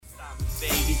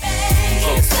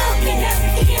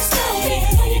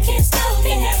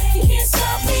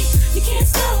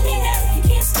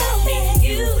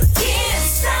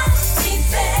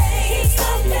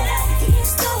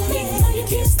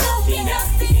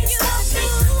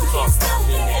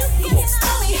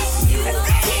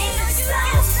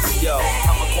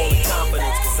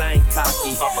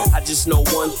I just know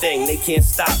one thing, they can't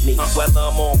stop me. Whether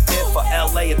I'm on Fifth or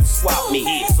LA at the swap meet,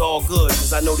 it's all good,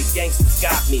 cause I know the gangsters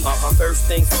got me. First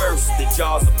things first, the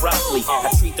jars of broccoli.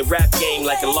 I treat the rap game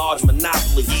like a large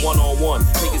monopoly. One-on-one,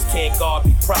 niggas can't guard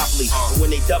me properly. But when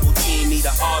they double team me,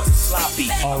 the odds are sloppy.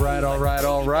 All right.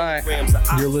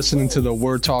 You're listening to the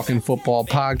We're Talking Football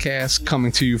podcast,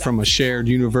 coming to you from a Shared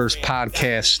Universe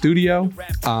podcast studio.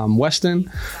 I'm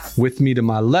Weston. With me to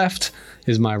my left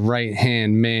is my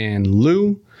right-hand man,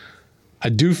 Lou. I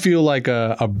do feel like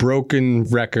a broken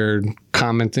record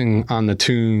commenting on the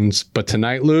tunes, but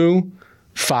tonight, Lou,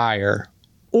 fire.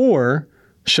 Or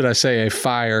should I say a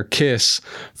fire kiss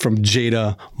from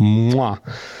Jada Mwah.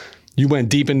 You went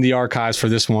deep in the archives for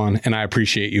this one, and I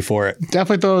appreciate you for it.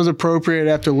 Definitely thought it was appropriate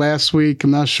after last week. I'm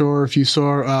not sure if you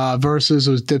saw Versus.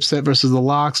 It was Dipset versus the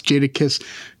Lox. Jadakiss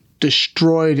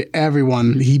destroyed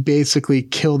everyone. He basically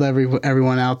killed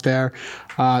everyone out there.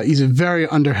 He's a very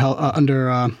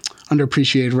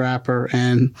underappreciated rapper,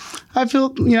 and I feel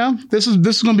this is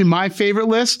going to be my favorite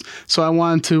list. So I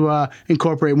wanted to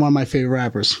incorporate one of my favorite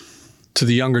rappers. To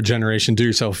the younger generation, do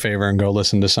yourself a favor and go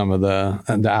listen to some of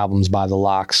the albums by the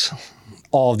Lox,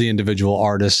 all of the individual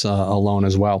artists alone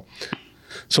as well.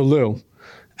 So Lou,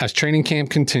 as training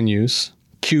camp continues,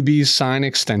 QBs sign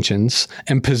extensions,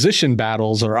 and position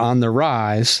battles are on the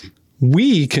rise,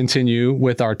 we continue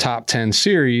with our top 10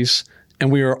 series,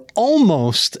 and we are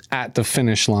almost at the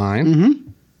finish line. Mm-hmm.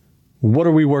 What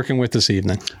are we working with this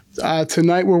evening?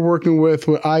 Tonight we're working with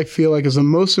what I feel like is the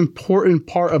most important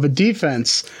part of a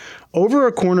defense. Over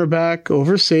a cornerback,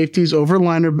 over safeties, over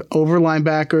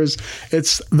linebackers.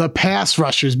 It's the pass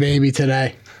rushers, baby,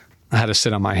 today. I had to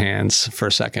sit on my hands for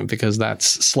a second because that's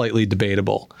slightly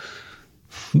debatable.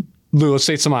 Lou, let's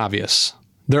state some obvious.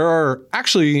 There are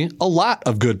actually a lot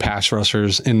of good pass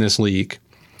rushers in this league.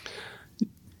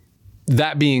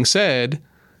 That being said,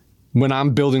 when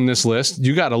I'm building this list,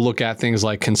 you got to look at things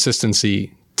like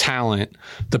consistency, talent,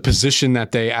 the position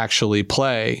that they actually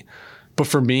play. But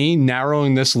for me,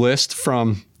 narrowing this list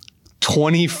from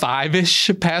 25-ish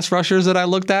pass rushers that I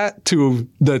looked at to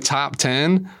the top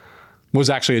 10 was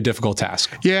actually a difficult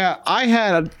task. Yeah, I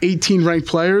had 18 ranked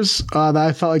players that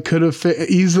I felt like could have fit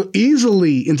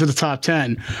easily into the top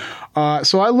 10.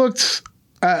 So I looked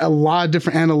at a lot of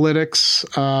different analytics.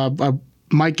 I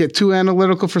might get too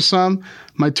analytical for some,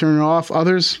 might turn it off.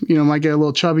 Others, might get a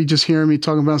little chubby just hearing me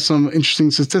talking about some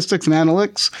interesting statistics and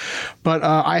analytics. But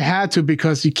I had to,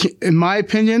 because you can't, in my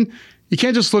opinion, you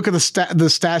can't just look at the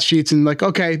stat sheets and like,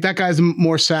 okay, that guy's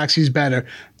more sacks, he's better.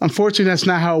 Unfortunately, that's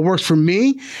not how it works for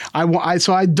me.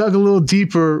 So I dug a little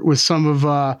deeper with some of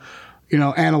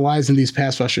analyzing these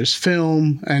pass rushers,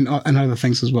 film and other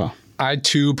things as well. I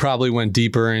too probably went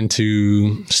deeper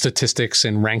into statistics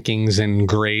and rankings and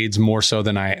grades more so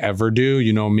than I ever do.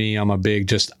 You know me, I'm a big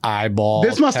just eyeball.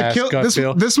 This must have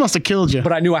killed you.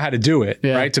 But I knew I had to do it,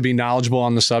 yeah. Right? To be knowledgeable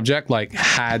on the subject,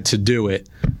 had to do it.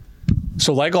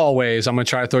 So like always, I'm going to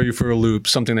try to throw you for a loop,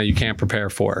 something that you can't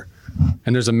prepare for.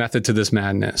 And there's a method to this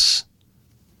madness.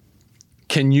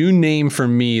 Can you name for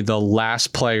me the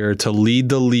last player to lead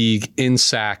the league in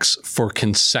sacks for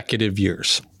consecutive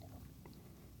years?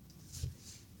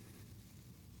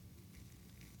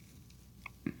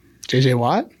 J.J.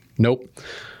 Watt? Nope.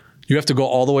 You have to go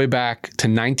all the way back to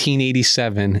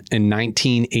 1987 and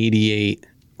 1988.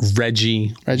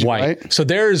 Reggie White. So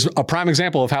there's a prime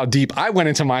example of how deep I went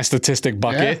into my statistic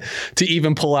bucket to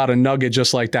even pull out a nugget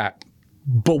just like that.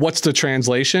 But what's the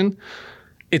translation?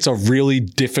 It's a really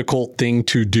difficult thing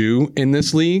to do in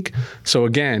this league. So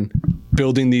again,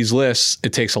 building these lists,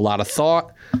 it takes a lot of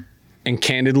thought. And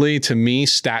candidly, to me,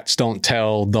 stats don't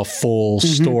tell the full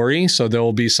story. So there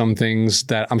will be some things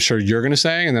that I'm sure you're going to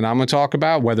say and then I'm going to talk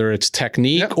about, whether it's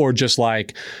technique or just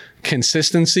like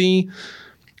consistency.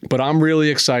 But I'm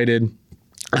really excited.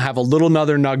 I have a little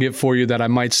another nugget for you that I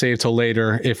might save till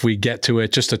later if we get to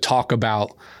it, just to talk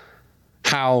about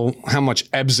how much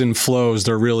ebbs and flows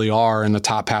there really are in the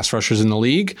top pass rushers in the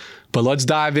league. But let's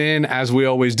dive in, as we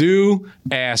always do,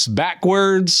 ass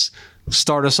backwards.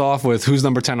 Start us off with who's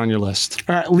number 10 on your list.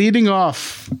 All right, leading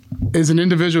off is an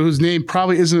individual whose name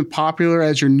probably isn't popular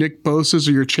as your Nick Bosa's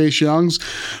or your Chase Young's,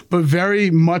 but very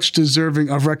much deserving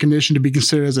of recognition to be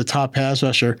considered as a top pass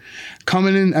rusher.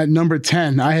 Coming in at number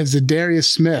 10, I have Zadarius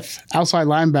Smith, outside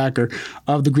linebacker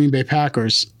of the Green Bay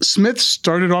Packers. Smith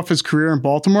started off his career in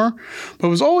Baltimore, but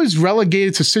was always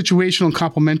relegated to situational and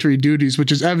complementary duties,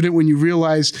 which is evident when you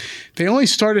realize they only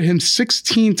started him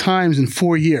 16 times in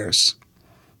 4 years.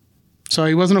 So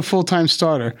he wasn't a full-time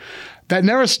starter. That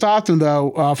never stopped him,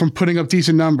 though, from putting up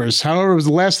decent numbers. However, it was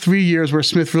the last 3 years where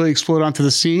Smith really exploded onto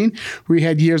the scene, where he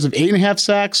had years of 8.5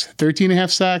 sacks, 13.5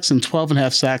 sacks, and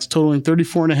 12.5 sacks, totaling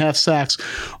 34.5 sacks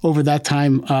over that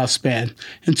time span.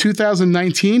 In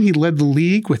 2019, he led the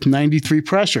league with 93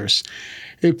 pressures.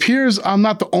 It appears I'm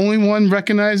not the only one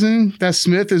recognizing that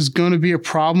Smith is going to be a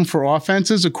problem for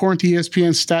offenses. According to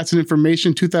ESPN Stats and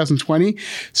Information 2020,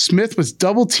 Smith was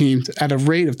double-teamed at a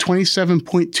rate of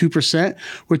 27.2%,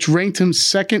 which ranked him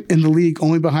second in the league,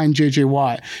 only behind J.J.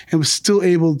 Watt, and was still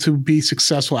able to be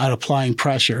successful at applying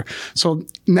pressure. So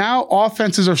now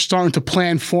offenses are starting to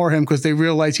plan for him because they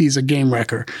realize he's a game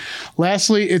wrecker.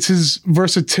 Lastly, it's his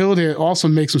versatility that also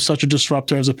makes him such a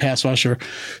disruptor as a pass rusher.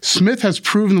 Smith has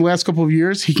proven the last couple of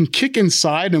years he can kick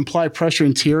inside and apply pressure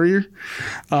interior.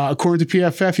 According to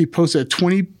PFF, he posted a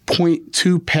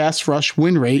 20.2 pass rush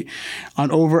win rate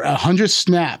on over 100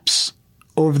 snaps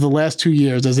over the last 2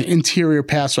 years as an interior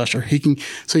pass rusher. He can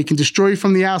destroy you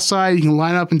from the outside. He can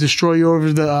line up and destroy you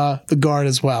over the guard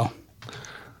as well.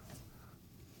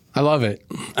 I love it.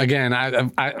 Again,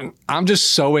 I'm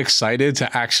just so excited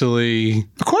to actually,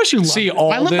 of course, you see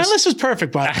all this. My list is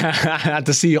perfect, by the way.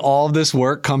 To see all of this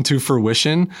work come to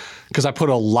fruition, because I put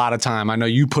a lot of time. I know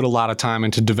you put a lot of time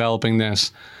into developing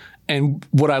this. And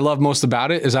what I love most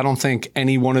about it is I don't think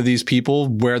any one of these people,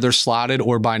 where they're slotted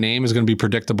or by name, is going to be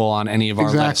predictable on any of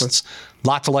our lists.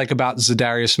 Lot to like about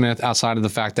Za'Darius Smith outside of the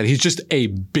fact that he's just a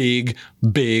big,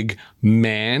 big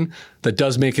man that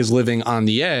does make his living on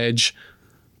the edge,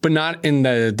 but not in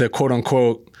the quote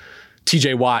unquote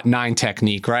TJ Watt 9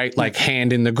 technique, right? Like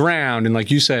hand in the ground. And like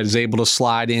you said, is able to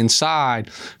slide inside.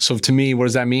 So to me, what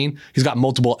does that mean? He's got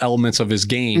multiple elements of his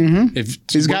game. Mm-hmm.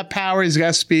 He's got power, he's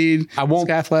got speed, he's got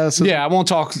athleticism. Yeah, I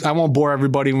won't bore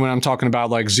everybody when I'm talking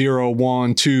about like 0,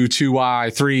 1, 2,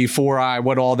 2I, 3, 4I,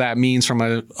 what all that means from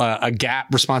a gap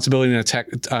responsibility and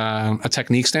a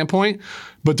technique standpoint.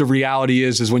 But the reality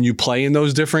is when you play in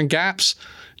those different gaps,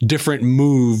 different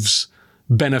moves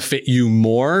benefit you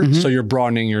more, so you're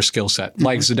broadening your skill set,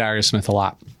 like Za'Darius Smith a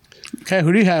lot. Okay,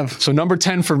 who do you have? So number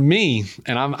 10 for me,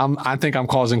 and I think I'm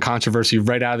causing controversy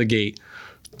right out of the gate,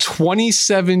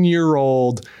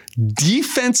 27-year-old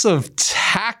defensive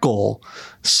tackle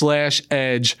 /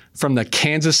 edge from the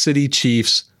Kansas City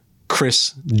Chiefs,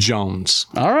 Chris Jones.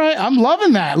 All right, I'm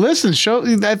loving that. Listen,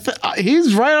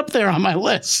 he's right up there on my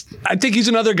list. I think he's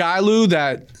another guy, Lou,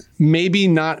 that maybe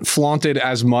not flaunted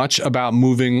as much about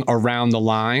moving around the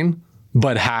line,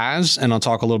 but has, and I'll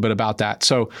talk a little bit about that.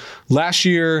 So last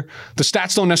year, the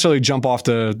stats don't necessarily jump off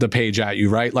the page at you,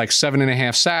 right? Like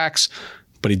 7.5 sacks,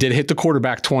 but he did hit the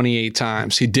quarterback 28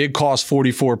 times. He did cause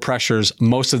 44 pressures,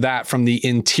 most of that from the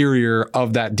interior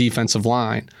of that defensive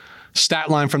line. Stat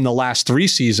line from the last 3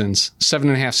 seasons,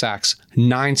 7.5 sacks,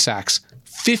 9 sacks,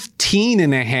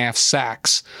 15.5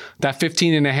 sacks. That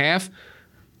 15.5,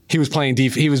 he was playing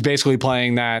he was basically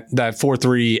playing that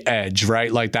 4-3 edge,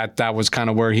 right? Like that was kind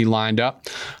of where he lined up,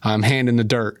 hand in the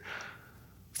dirt.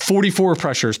 44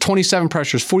 pressures, 27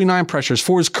 pressures, 49 pressures.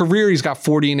 For his career, he's got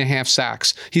 40.5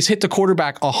 sacks. He's hit the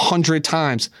quarterback 100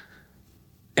 times.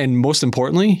 And most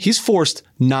importantly, he's forced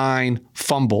 9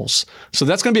 fumbles. So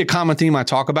that's going to be a common theme I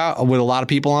talk about with a lot of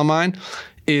people on mine,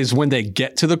 is when they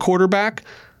get to the quarterback,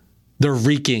 they're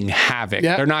wreaking havoc.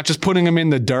 Yep. They're not just putting him in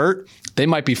the dirt. They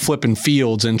might be flipping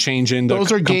fields and changing the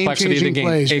complexity of the game.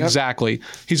 Plays, yep. Exactly.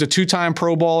 He's a 2-time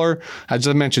Pro Bowler. As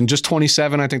I mentioned, just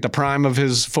 27. I think the prime of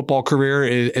his football career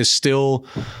is still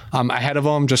ahead of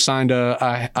him. Just signed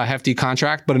a hefty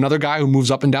contract. But another guy who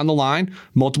moves up and down the line,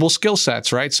 multiple skill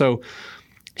sets, right? So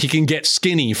he can get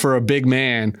skinny for a big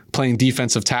man playing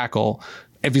defensive tackle.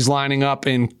 If he's lining up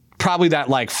in probably that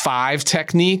like 5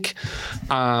 technique,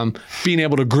 being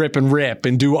able to grip and rip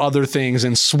and do other things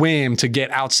and swim to get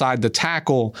outside the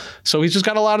tackle. So he's just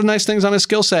got a lot of nice things on his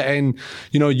skill set. And,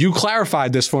 you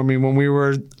clarified this for me when we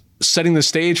were setting the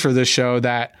stage for this show,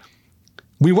 that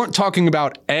we weren't talking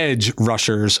about edge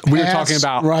rushers. We were talking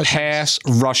about pass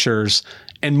rushers,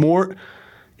 and more.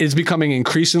 It's becoming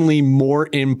increasingly more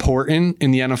important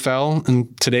in the NFL,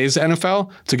 in today's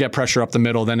NFL, to get pressure up the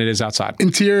middle than it is outside.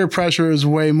 Interior pressure is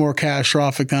way more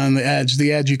catastrophic on the edge.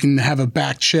 The edge, you can have a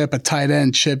back chip, a tight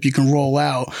end chip, you can roll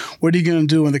out. What are you going to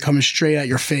do when they're coming straight at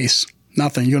your face?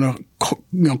 Nothing. You're going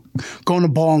to go in the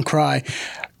ball and cry.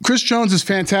 Chris Jones is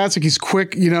fantastic. He's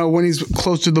quick, when he's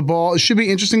close to the ball. It should be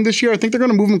interesting this year. I think they're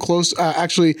going to move him close,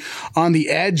 actually on the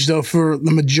edge, though, for the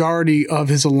majority of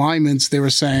his alignments, they were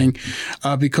saying,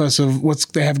 because of what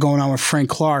they have going on with Frank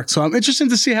Clark. So I'm interested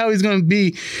to see how he's going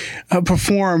to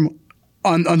perform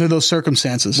under those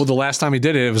circumstances. Well, the last time he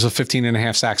did it was a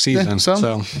 15.5 sack season. Yeah,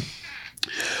 so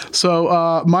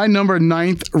So my number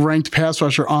 9th ranked pass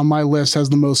rusher on my list has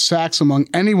the most sacks among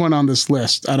anyone on this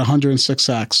list at 106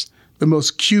 sacks. The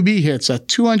most QB hits at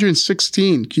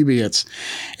 216 QB hits.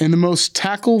 And the most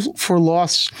tackle for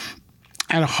loss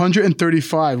at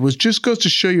 135, which just goes to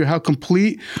show you how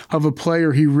complete of a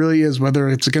player he really is, whether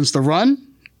it's against the run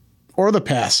or the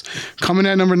pass. Coming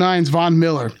at number 9 is Von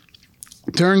Miller.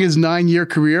 During his 9-year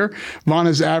career, Von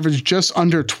has averaged just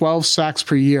under 12 sacks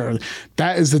per year.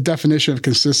 That is the definition of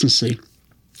consistency.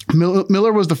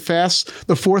 Miller was the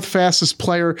 4th fastest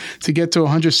player to get to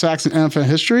 100 sacks in NFL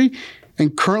history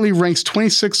and currently ranks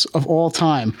 26th of all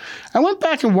time. I went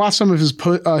back and watched some of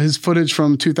his footage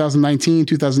from 2019,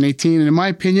 2018, and in my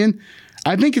opinion,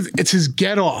 I think it's his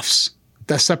get-offs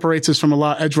that separates us from a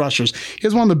lot of edge rushers. He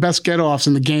has one of the best get-offs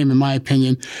in the game, in my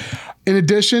opinion. In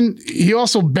addition, he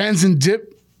also bends and dips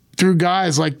through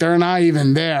guys like they're not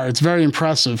even there. It's very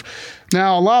impressive.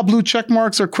 Now, a lot of blue check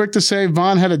marks are quick to say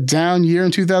Von had a down year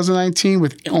in 2019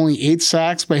 with only 8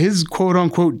 sacks, but his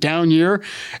quote-unquote down year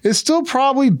is still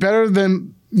probably better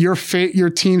than your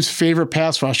team's favorite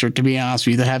pass rusher, to be honest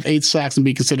with you, to have 8 sacks and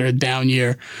be considered a down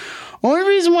year. Only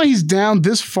reason why he's down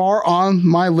this far on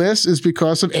my list is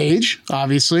because of age,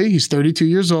 obviously. He's 32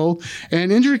 years old,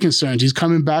 and injury concerns. He's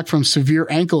coming back from severe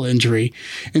ankle injury.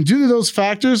 And due to those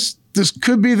factors, this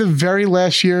could be the very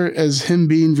last year as him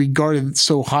being regarded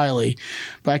so highly.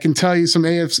 But I can tell you some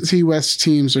AFC West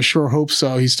teams are sure hope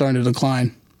so. He's starting to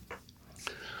decline.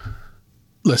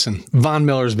 Listen, Von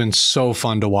Miller's been so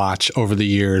fun to watch over the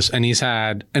years, and he's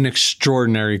had an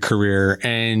extraordinary career,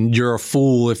 and you're a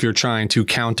fool if you're trying to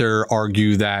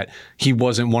counter-argue that he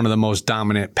wasn't one of the most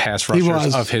dominant pass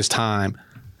rushers of his time.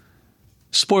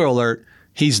 Spoiler alert,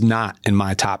 he's not in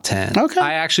my top 10. Okay.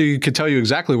 I actually could tell you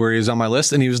exactly where he is on my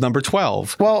list, and he was number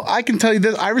 12. Well, I can tell you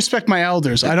this. I respect my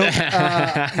elders. I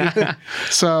don't.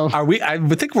 So I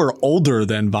would think we're older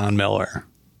than Von Miller.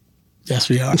 Yes,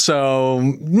 we are. So,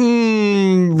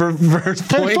 reverse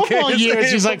point. Football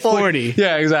years, he's like 40.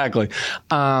 Yeah, exactly.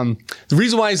 The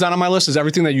reason why he's not on my list is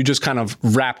everything that you just kind of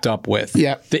wrapped up with.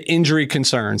 Yeah. The injury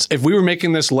concerns. If we were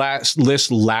making this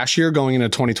list last year going into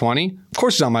 2020, of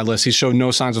course he's on my list. He showed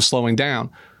no signs of slowing down.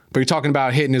 But you're talking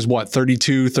about hitting his,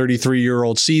 32,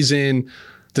 33-year-old season.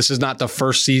 This is not the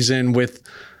first season with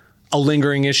a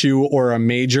lingering issue or a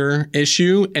major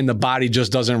issue, and the body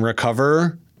just doesn't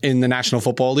recover in the National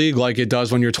Football League like it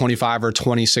does when you're 25 or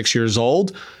 26 years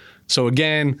old. So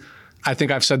again, I think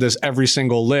I've said this every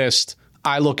single list.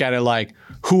 I look at it like,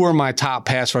 who are my top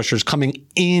pass rushers coming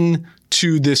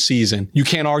into this season? You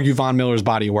can't argue Von Miller's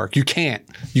body work. You can't.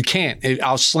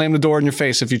 I'll slam the door in your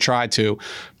face if you try to.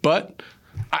 But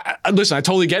listen, I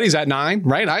totally get he's at 9,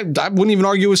 right? I wouldn't even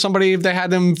argue with somebody if they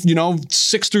had him,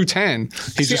 6 through 10.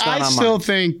 He's just not on mine. I still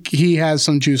think he has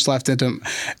some juice left in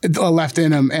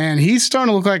him, and he's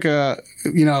starting to look like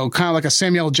kind of like a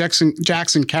Samuel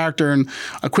Jackson character in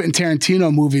a Quentin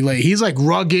Tarantino movie. Like, he's like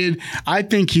rugged. I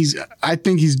think he's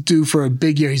due for a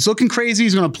big year. He's looking crazy.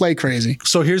 He's going to play crazy.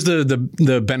 So here's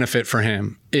the benefit for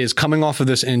him is coming off of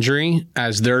this injury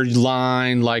as their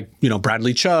line, like,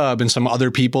 Bradley Chubb and some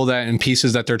other people that in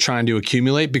pieces that they're trying to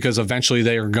accumulate, because eventually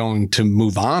they are going to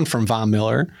move on from Von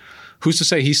Miller. Who's to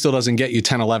say he still doesn't get you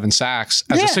 10, 11 sacks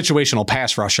as a situational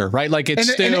pass rusher, right? Like,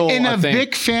 it's still in a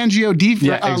Vic Fangio defense.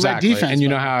 Yeah, exactly. Defense, and you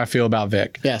know how I feel about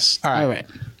Vic. Yes. All right.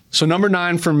 So number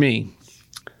 9 for me,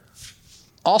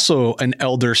 also an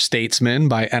elder statesman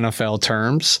by NFL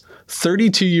terms,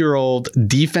 32-year-old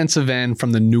defensive end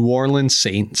from the New Orleans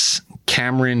Saints,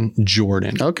 Cameron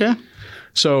Jordan. Okay.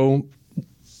 So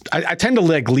I tend to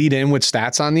lead in with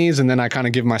stats on these, and then I kind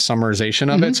of give my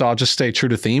summarization of it. So I'll just stay true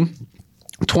to theme.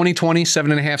 2020,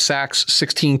 7.5 sacks,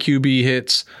 16 QB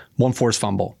hits, 1 forced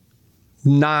fumble.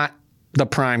 Not the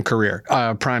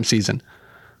prime season.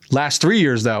 Last 3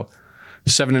 years, though,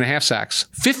 7.5 sacks,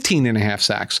 15.5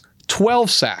 sacks,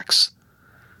 12 sacks.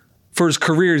 For his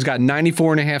career, he's got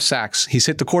 94.5 sacks. He's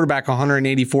hit the quarterback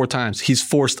 184 times. He's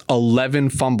forced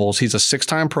 11 fumbles. He's a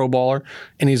 6-time Pro Bowler,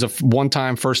 and he's a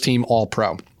 1-time first-team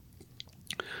All-Pro.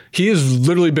 He has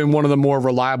literally been one of the more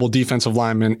reliable defensive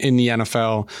linemen in the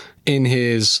NFL in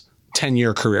his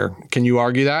 10-year career. Can you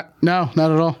argue that? No,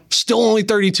 not at all. Still only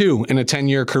 32 in a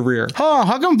 10-year career. Oh,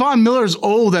 how come Von Miller's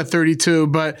old at 32,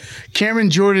 but Cameron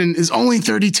Jordan is only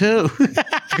 32?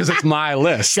 Because it's my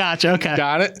list. Gotcha, okay.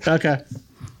 Got it? Okay.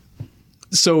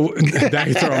 So now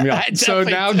you're throwing me off. So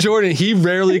now Jordan, he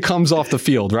rarely comes off the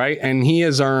field, right? And he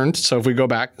has earned, so if we go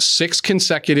back, 6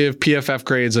 consecutive PFF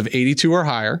grades of 82 or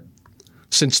higher.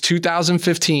 Since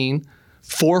 2015,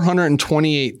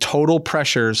 428 total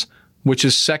pressures, which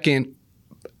is second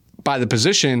by the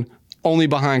position, only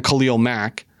behind Khalil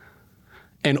Mack.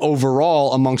 And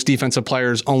overall, amongst defensive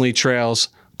players, only trails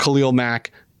Khalil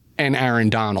Mack and Aaron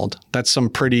Donald. That's some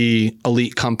pretty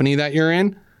elite company that you're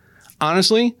in.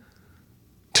 Honestly,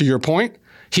 to your point,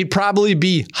 he'd probably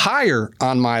be higher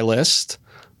on my list,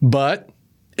 but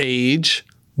age,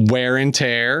 wear and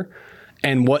tear,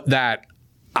 and what that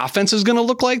offense is going to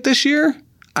look like this year,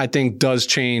 I think does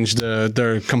change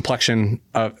the complexion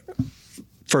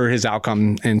for his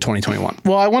outcome in 2021.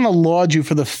 Well, I want to laud you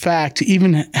for the fact to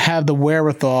even have the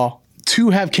wherewithal to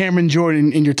have Cameron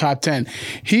Jordan in your top 10.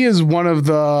 He is one of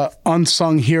the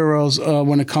unsung heroes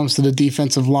when it comes to the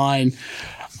defensive line.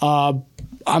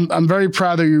 I'm very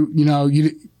proud of you. You know,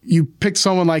 you picked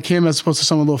someone like him as opposed to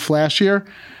someone a little flashier.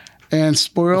 And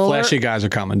spoiler alert, flashy guys are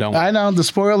coming, don't we? I know. The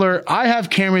spoiler, I have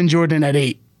Cameron Jordan at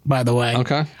 8, by the way.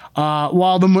 Okay.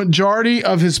 While the majority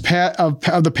of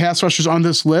of the pass rushers on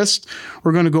this list,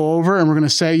 we're going to go over and we're going to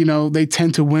say, you know, they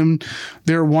tend to win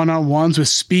their one-on-ones with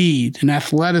speed and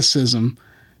athleticism.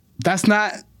 That's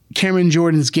not Cameron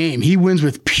Jordan's game. He wins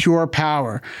with pure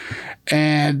power.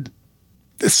 And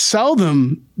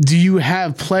seldom do you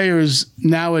have players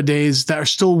nowadays that are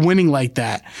still winning like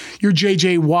that. You're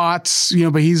J.J. Watts, you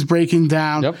know, but he's breaking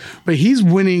down. Yep. But he's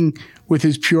winning with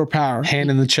his pure power. Hand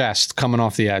in the chest, coming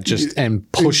off the edge,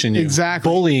 and pushing you. Exactly.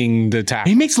 Bullying the tackle.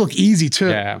 He makes it look easy, too.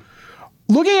 Yeah.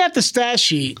 Looking at the stat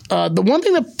sheet, the one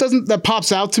thing that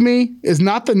pops out to me is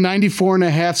not the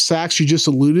 94.5 sacks you just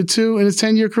alluded to in his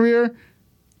 10-year career,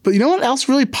 but you know what else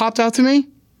really popped out to me?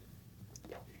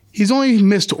 He's only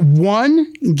missed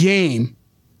one game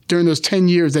during those 10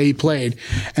 years that he played,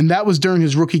 and that was during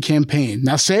his rookie campaign.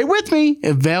 Now, say it with me.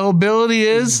 Availability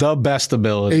is the best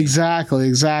ability.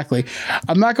 Exactly.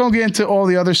 I'm not going to get into all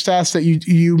the other stats that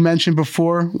you mentioned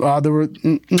before. There were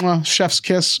chef's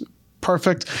kiss.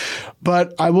 Perfect.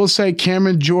 But I will say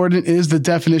Cameron Jordan is the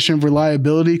definition of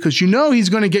reliability because you know he's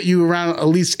going to get you around at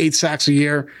least 8 sacks a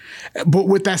year, but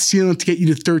with that ceiling to get you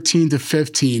to 13 to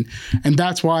 15. And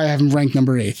that's why I have him ranked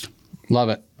number 8. Love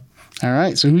it. All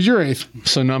right. So who's your 8th?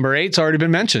 So number 8's already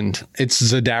been mentioned. It's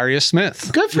Zadarius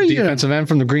Smith. Good for you. Defensive end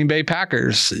from the Green Bay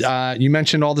Packers. You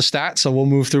mentioned all the stats, so we'll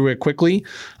move through it quickly.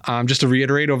 Just to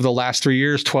reiterate, over the last 3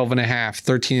 years, 12.5,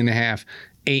 13.5,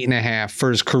 8.5 for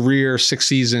his career, 6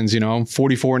 seasons,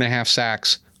 44.5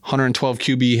 sacks, 112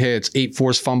 QB hits, 8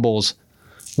 forced fumbles.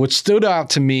 What stood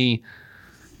out to me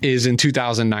is in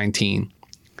 2019,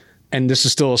 and this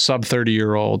is still a sub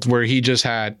 30-year-old, where he just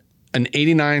had an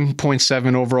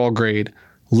 89.7 overall grade,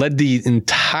 led the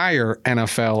entire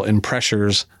NFL in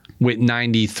pressures with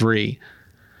 93.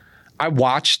 I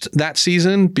watched that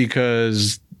season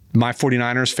because my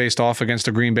 49ers faced off against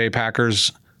the Green Bay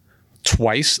Packers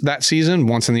twice that season,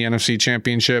 once in the NFC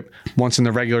Championship, once in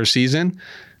the regular season.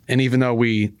 And even though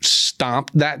we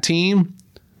stomped that team,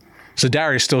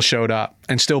 Zadarius still showed up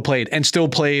and still played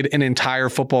an entire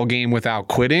football game without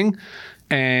quitting.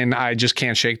 And I just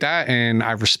can't shake that. And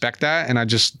I respect that. And I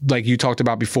just, like you talked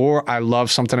about before, I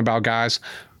love something about guys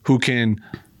who can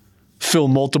fill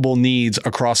multiple needs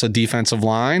across a defensive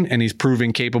line. And he's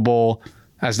proven capable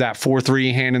as that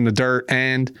 4-3 hand in the dirt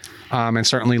end, and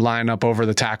certainly lining up over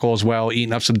the tackle as well,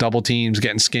 eating up some double teams,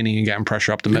 getting skinny and getting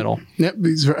pressure up the middle. Yep.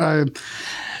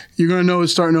 You're going to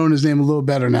start knowing his name a little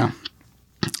better now.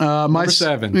 Number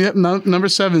 7. Yep. Number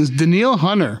 7 is Danielle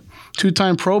Hunter,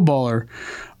 2-time Pro Bowler.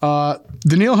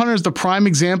 Danielle Hunter is the prime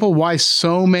example why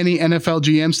so many NFL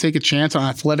GMs take a chance on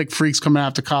athletic freaks coming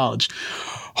out of college.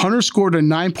 Hunter scored a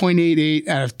 9.88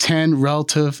 out of 10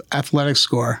 relative athletic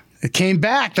score. It came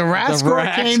back. The RAS score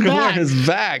came back. Is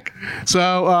back.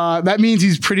 So that means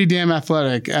he's pretty damn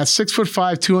athletic. At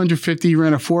 6'5", 250, he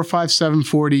ran a 4.57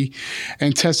 40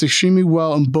 and tested extremely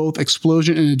well in both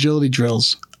explosion and agility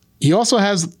drills. He also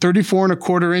has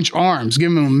 34.25-inch arms,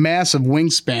 giving him a massive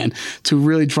wingspan to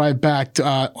really drive back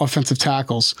offensive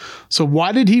tackles. So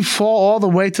why did he fall all the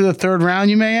way to the 3rd round,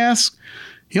 you may ask?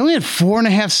 He only had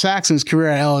 4.5 sacks in his career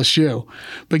at LSU.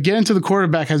 But getting to the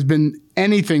quarterback has been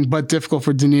anything but difficult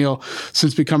for Danielle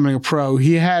since becoming a pro.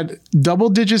 He had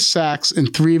double-digit sacks in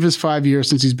 3 of his 5 years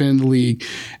since he's been in the league.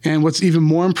 And what's even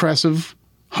more impressive,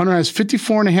 Hunter has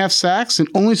 54.5 sacks and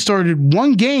only started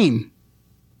 1 game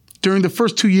during the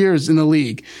first 2 years in the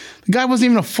league. The guy wasn't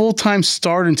even a full-time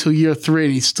starter until year 3,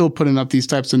 and he's still putting up these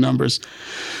types of numbers.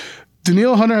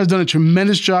 Danielle Hunter has done a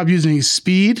tremendous job using his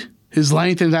speed, his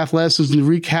length, and athleticism to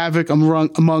wreak havoc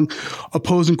among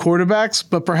opposing quarterbacks.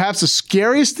 But perhaps the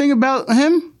scariest thing about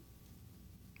him,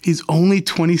 he's only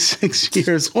 26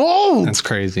 years old. That's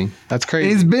crazy.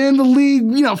 He's been in the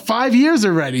league, 5 years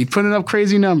already, putting up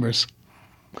crazy numbers.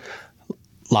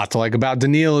 Lot to like about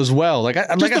Danielle as well.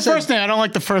 First name. I don't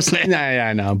like the first name. Yeah,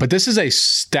 I know. But this is a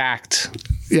stacked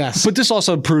Yes. But this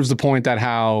also proves the point that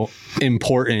how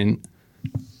important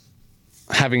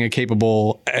having a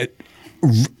capable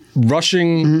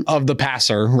rushing of the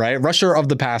passer, right? Rusher of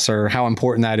the passer, how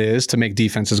important that is to make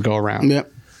defenses go around.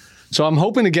 Yep. So I'm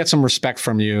hoping to get some respect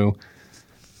from you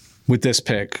with this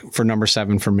pick for number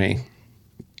 7 for me.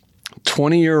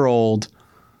 20-year-old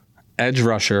edge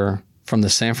rusher from the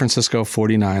San Francisco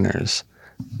 49ers,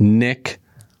 Nick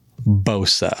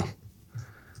Bosa.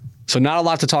 So not a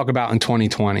lot to talk about in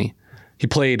 2020. He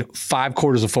played 5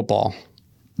 quarters of football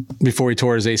before he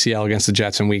tore his ACL against the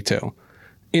Jets in week 2.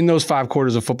 In those 5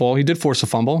 quarters of football, he did force a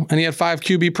fumble, and he had 5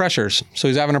 QB pressures. So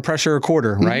he's having a pressure a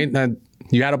quarter, right? That,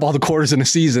 you add up all the quarters in a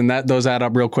season, those add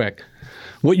up real quick.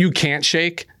 What you can't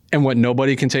shake and what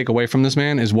nobody can take away from this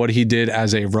man is what he did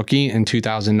as a rookie in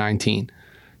 2019.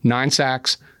 9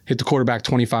 sacks, hit the quarterback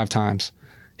 25 times.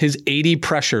 His 80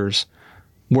 pressures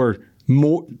were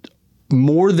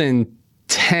more than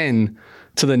 10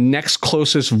 to the next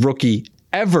closest rookie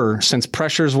ever since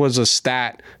pressures was a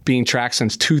stat being tracked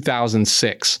since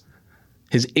 2006.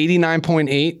 His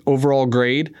 89.8 overall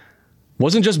grade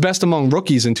wasn't just best among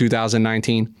rookies in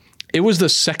 2019. It was the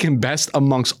second best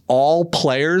amongst all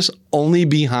players, only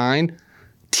behind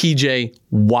TJ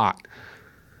Watt.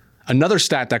 Another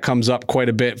stat that comes up quite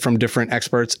a bit from different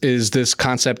experts is this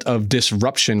concept of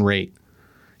disruption rate.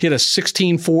 He had a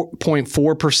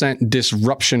 16.4%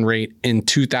 disruption rate in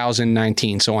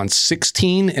 2019. So on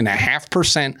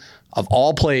 16.5% of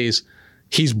all plays,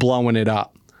 he's blowing it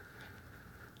up.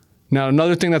 Now,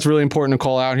 another thing that's really important to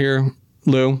call out here,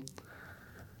 Lou,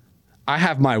 I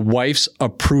have my wife's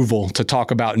approval to talk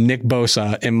about Nick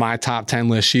Bosa in my top 10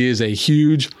 list. She is a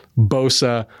huge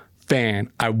Bosa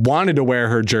fan. I wanted to wear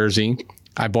her jersey.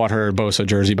 I bought her a Bosa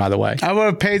jersey, by the way. I would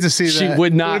have paid to see that. She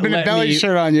would not let me. A belly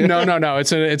shirt on you. No.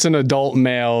 It's an adult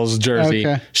male's jersey.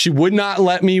 Okay. She would not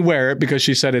let me wear it because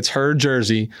she said it's her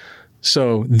jersey.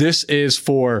 So this is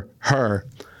for her.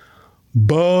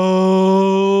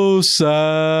 Bosa.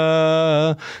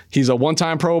 He's a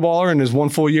one-time Pro Bowler in his 1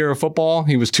 full year of football.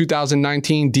 He was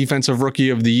 2019 Defensive Rookie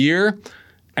of the Year.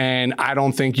 And I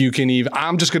don't think you can even...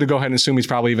 I'm just going to go ahead and assume he's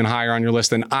probably even higher on your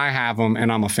list than I have him,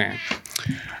 and I'm a fan.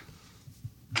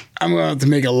 I'm going to have to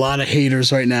make a lot of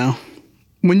haters right now.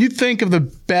 When you think of the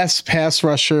best pass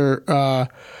rusher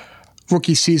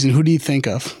rookie season, who do you think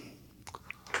of?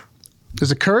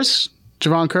 There's a Curse,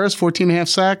 Javon Curse, 14.5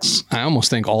 sacks. I almost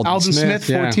think Aldon Smith,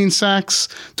 14 sacks.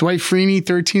 Dwight Freeney,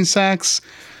 13 sacks.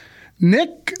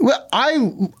 Nick, well, I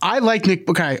like Nick.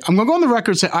 Okay, I'm going to go on the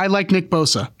record and say I like Nick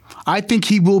Bosa. I think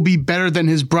he will be better than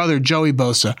his brother, Joey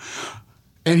Bosa.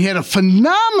 And he had a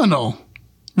phenomenal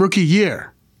rookie year.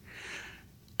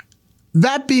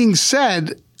 That being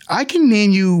said, I can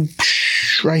name you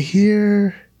right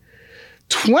here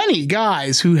 20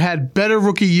 guys who had better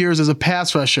rookie years as a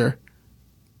pass rusher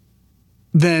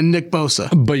than Nick Bosa.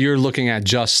 But you're looking at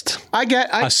just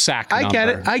a sack number. I get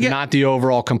it. Not the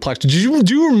overall complexity. Do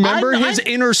you remember his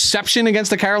interception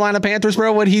against the Carolina Panthers,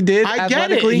 bro? What he did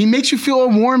athletically? Get it. He makes you feel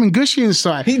all warm and gushy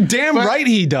inside. Right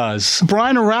he does.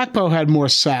 Brian Arakpo had more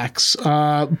sacks.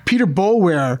 Peter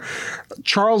Boulware,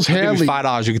 Charles Haley.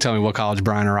 $5. You can tell me what college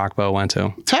Brian Arakpo went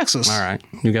to. Texas. All right.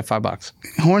 You get $5.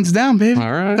 Horns down, baby.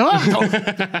 All right.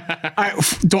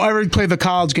 Don't ever play the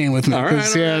college game with me. All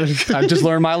right. Yeah. I just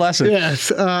learned my lesson. Yeah.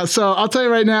 So I'll tell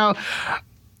you right now,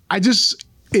 is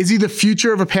he the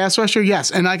future of a pass rusher?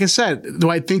 Yes. And like I said, do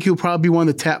I think he'll probably be one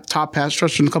of the top pass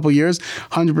rushers in a couple of years?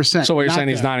 100%. So what you're saying,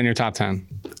 he's not in your top 10?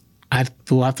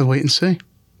 We'll have to wait and see.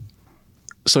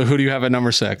 So who do you have at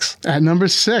number 6? At number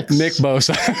 6. Nick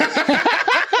Bosa.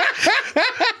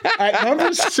 At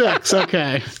number 6,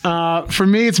 okay. For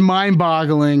me, it's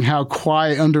mind-boggling how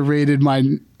quiet, underrated my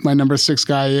number 6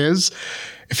 guy is.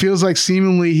 It feels like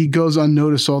seemingly he goes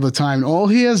unnoticed all the time. And all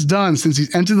he has done since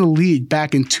he's entered the league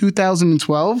back in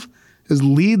 2012 is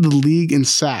lead the league in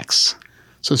sacks.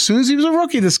 So as soon as he was a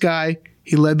rookie, this guy,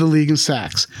 he led the league in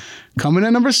sacks. Coming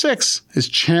at number 6 is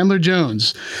Chandler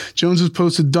Jones. Jones has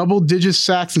posted double-digit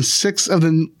sacks in 6 of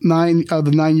the 9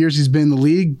 years he's been in the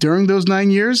league. During those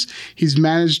 9 years, he's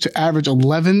managed to average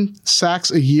 11 sacks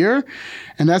a year,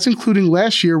 and that's including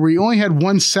last year where he only had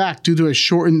 1 sack due to a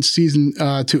shortened season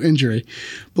to injury.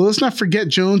 But let's not forget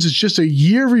Jones is just a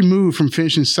year removed from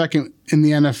finishing second in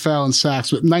the NFL in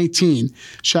sacks with 19.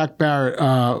 Shaq Barrett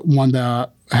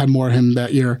had more of him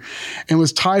that year and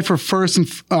was tied for first in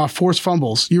forced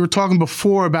fumbles. You were talking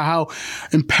before about how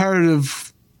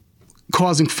imperative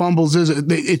causing fumbles is.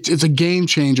 It's a game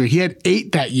changer. He had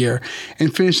 8 that year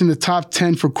and finished in the top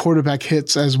 10 for quarterback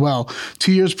hits as well.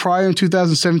 2 years prior, in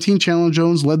 2017, Chandler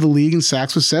Jones led the league in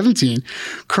sacks with 17.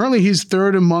 Currently, he's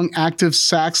third among active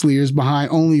sacks leaders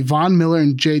behind only Von Miller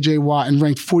and J.J. Watt, and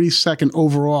ranked 42nd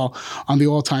overall on the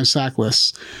all-time sack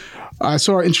list. I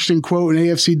saw an interesting quote. An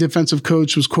AFC defensive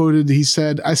coach was quoted. He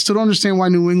said, "I still don't understand why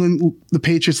New England, the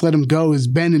Patriots, let him go. His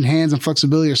bend in hands and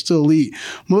flexibility are still elite.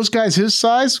 Most guys his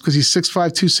size, because he's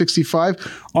 6'5",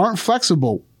 265, aren't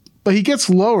flexible. But he gets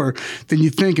lower than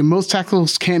you think, and most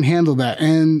tackles can't handle that.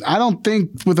 And I don't think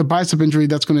with a bicep injury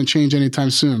that's going to change anytime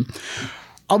soon."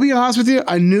 I'll be honest with you.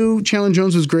 I knew Chandler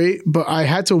Jones was great, but I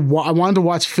wanted to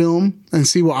watch film and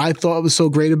see what I thought was so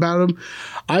great about him.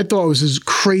 I thought it was his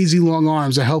crazy long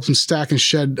arms that helped him stack and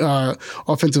shed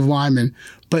offensive linemen.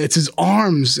 But it's his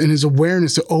arms and his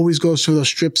awareness that always goes for the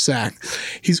strip sack.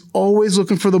 He's always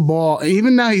looking for the ball. And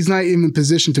even now he's not even in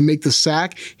position to make the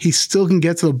sack. He still can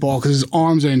get to the ball because his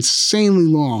arms are insanely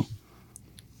long.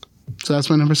 So that's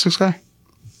my number 6 guy.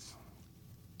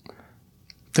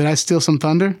 Did I steal some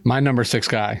thunder? My number 6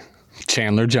 guy,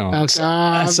 Chandler Jones.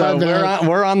 So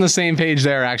we're on the same page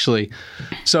there, actually.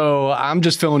 So I'm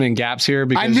just filling in gaps here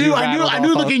because I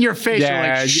knew looking in your face. Yeah,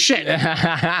 you're like, shit.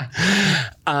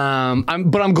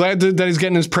 But I'm glad that he's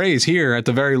getting his praise here at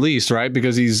the very least, right?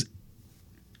 Because he's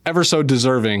ever so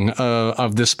deserving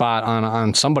of this spot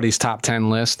on somebody's top 10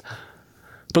 list.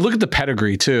 But look at the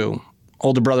pedigree too.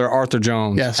 Older brother Arthur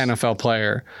Jones, yes. NFL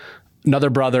player. Another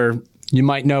brother, you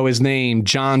might know his name,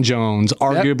 John Jones,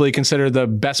 arguably considered the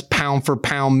best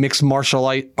pound-for-pound mixed martial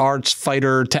arts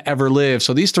fighter to ever live.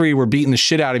 So these 3 were beating the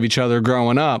shit out of each other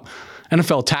growing up.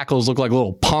 NFL tackles look like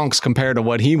little punks compared to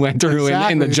what he went through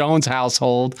in the Jones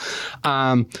household.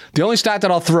 The only stat that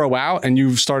I'll throw out, and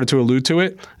you've started to allude to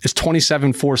it, is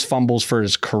 27 forced fumbles for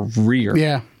his career.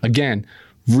 Yeah. Again,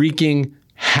 wreaking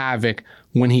havoc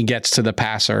when he gets to the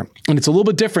passer. And it's a little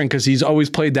bit different because he's always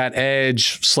played that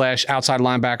edge / outside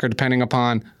linebacker, depending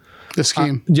upon the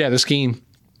scheme. The scheme.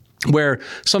 Where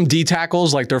some D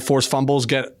tackles, like their forced fumbles,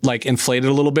 get like inflated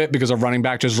a little bit because a running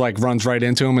back just like runs right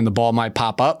into him and the ball might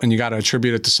pop up and you got to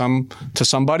attribute it to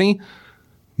somebody.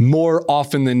 More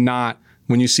often than not,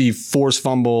 when you see forced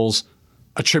fumbles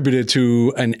attributed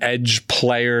to an edge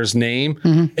player's name,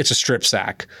 it's a strip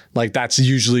sack. Like that's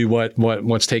usually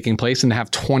what's taking place. And to have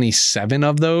 27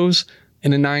 of those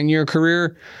in a 9-year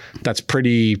career, that's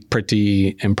pretty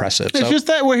impressive. It's just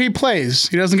that where he plays.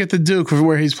 He doesn't get the Duke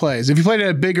where he plays. If he played at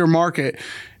a bigger market.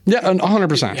 Yeah,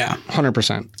 100%. Yeah.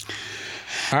 100%.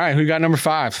 All right, who got number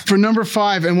 5? For number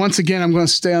 5, and once again, I'm going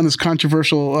to stay on this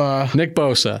controversial Nick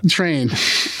Bosa train.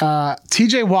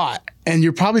 TJ Watt. And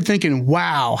you're probably thinking,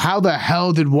 wow, how the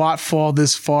hell did Watt fall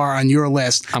this far on your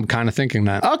list? I'm kind of thinking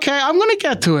that. Okay, I'm going to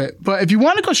get to it. But if you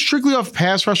want to go strictly off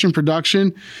pass rushing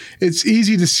production, it's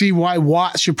easy to see why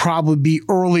Watt should probably be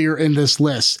earlier in this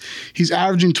list. He's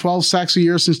averaging 12 sacks a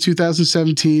year since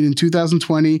 2017. In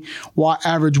 2020, Watt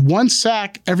averaged 1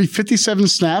 sack every 57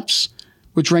 snaps,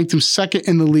 which ranked him 2nd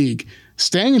in the league.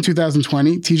 Staying in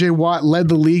 2020, TJ Watt led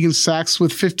the league in sacks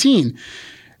with 15.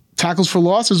 Tackles for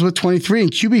losses with 23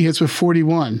 and QB hits with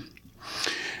 41.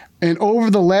 And over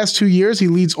the last 2 years, he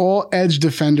leads all edge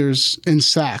defenders in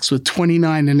sacks with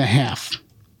 29.5.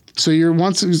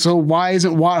 So why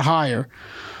isn't Watt higher?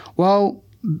 Well,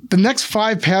 the next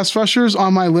 5 pass rushers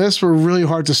on my list were really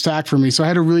hard to stack for me, so I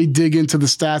had to really dig into the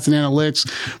stats and analytics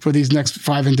for these next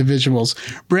 5 individuals.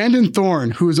 Brandon Thorne,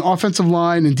 who is an offensive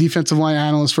line and defensive line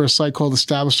analyst for a site called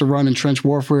Establish the Run and Trench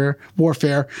Warfare,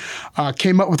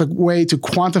 came up with a way to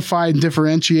quantify and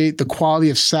differentiate the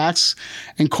quality of sacks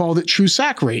and called it true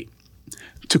sack rate.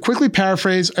 To quickly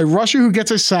paraphrase, a rusher who gets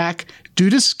a sack due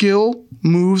to skill,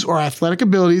 moves, or athletic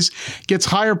abilities gets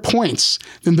higher points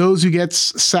than those who get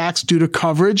sacks due to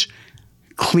coverage,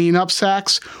 cleanup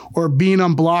sacks, or being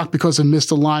unblocked because of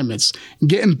missed alignments.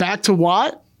 Getting back to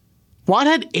Watt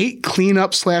had 8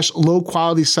 cleanup / low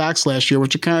quality sacks last year,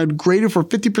 which accounted greater for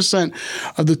 50%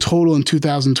 of the total in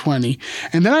 2020.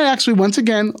 And then I actually once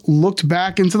again looked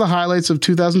back into the highlights of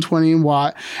 2020 in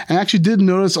Watt and actually did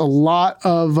notice a lot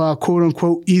of quote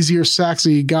unquote easier sacks that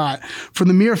he got for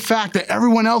the mere fact that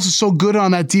everyone else is so good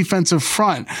on that defensive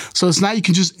front. So it's not you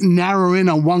can just narrow in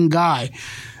on one guy.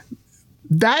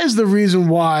 That is the reason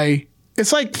why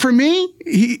it's like for me,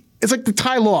 it's like the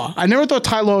Ty Law. I never thought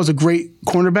Ty Law was a great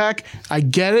cornerback. I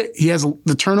get it. He has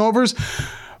the turnovers.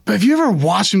 But if you ever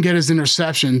watch him get his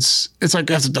interceptions, it's like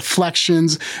that's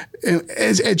deflections.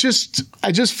 I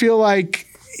just feel like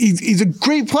he's a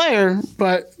great player,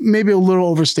 but maybe a little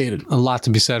overstated. A lot to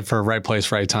be said for right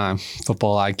place, right time.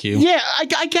 Football IQ. Yeah, I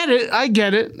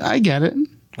get it.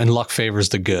 And luck favors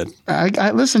the good.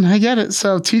 Listen, I get it.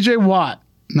 So TJ Watt,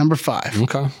 number 5.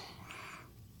 Okay.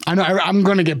 I know I'm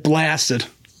going to get blasted.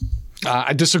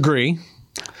 I disagree,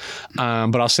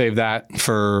 but I'll save that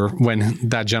for when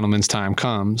that gentleman's time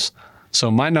comes.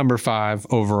 So my number 5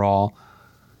 overall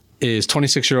is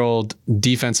 26-year-old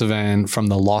defensive end from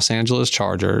the Los Angeles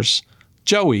Chargers,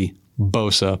 Joey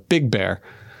Bosa, Big Bear.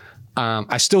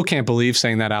 I still can't believe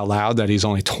saying that out loud, that he's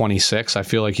only 26. I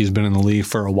feel like he's been in the league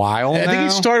for a while now. I think he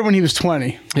started when he was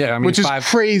 20. Yeah, I mean, which is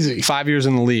crazy. 5 years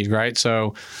in the league, right?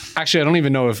 So actually, I don't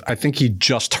even know I think he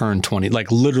just turned 20,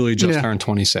 like literally just turned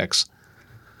 26.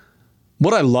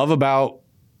 What I love about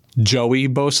Joey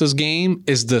Bosa's game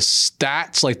is the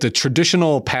stats, like the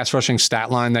traditional pass rushing stat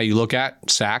line that you look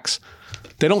at, sacks,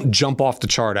 they don't jump off the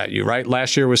chart at you, right?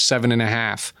 Last year was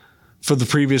 7.5. For the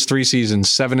previous 3 seasons,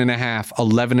 7.5,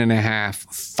 11.5,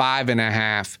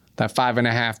 5.5, that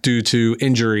 5.5 due to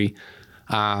injury.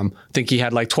 I think he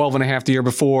had like 12.5 the year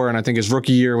before, and I think his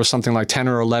rookie year was something like 10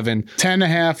 or 11.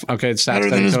 10.5. Okay, it's better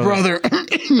than his brother.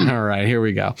 All right, here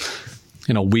we go.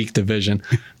 In a weak division.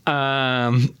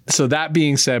 So that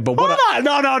being said, but what?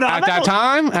 No. At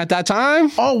that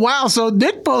time. Oh wow! So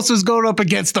Nick Bosa's going up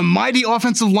against the mighty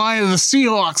offensive line of the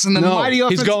Seahawks and the mighty.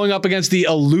 He's going up against the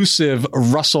elusive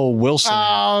Russell Wilson.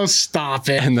 Oh, stop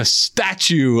it! And the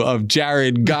statue of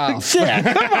Jared Goff.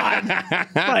 Yeah, come on.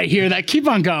 I hear that. Keep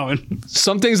on going.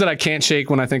 Some things that I can't shake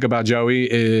when I think about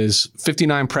Joey is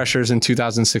 59 pressures in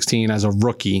 2016 as a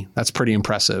rookie. That's pretty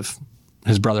impressive.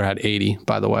 His brother had 80,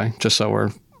 by the way, just so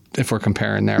if we're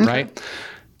comparing there, right?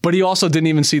 But he also didn't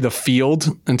even see the field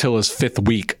until his 5th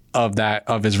week of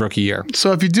his rookie year.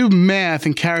 So if you do math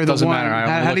and carry the doesn't one,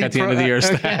 matter. I look at the end of the year.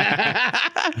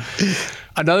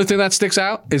 Another thing that sticks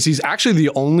out is he's actually the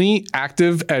only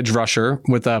active edge rusher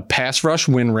with a pass rush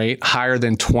win rate higher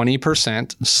than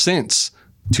 20% since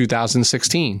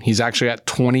 2016. He's actually at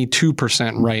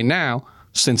 22% right now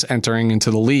since entering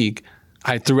into the league.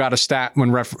 I threw out a stat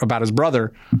about his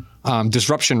brother,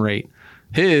 disruption rate.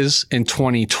 His in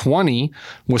 2020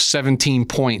 was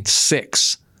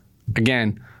 17.6.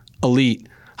 Again, elite,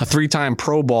 a 3-time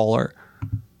Pro Bowler.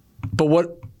 But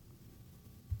what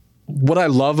I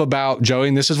love about Joey,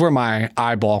 and this is where my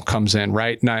eyeball comes in,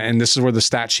 right? And this is where the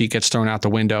stat sheet gets thrown out the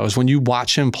window, is when you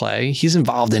watch him play, he's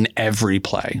involved in every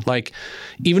play. Like,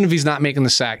 even if he's not making the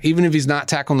sack, even if he's not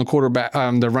tackling the quarterback,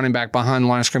 the running back behind the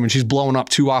line of scrimmage, he's blowing up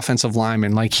 2 offensive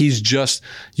linemen. Like,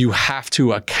 you have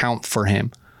to account for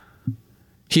him.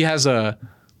 He has a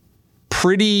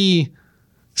pretty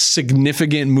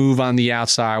significant move on the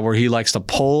outside where he likes to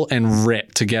pull and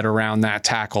rip to get around that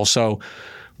tackle. So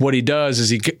what he does is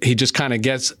he just kind of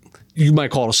gets, you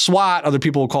might call it a swat, other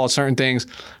people will call it certain things,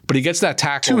 but he gets that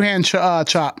tackle. 2-hand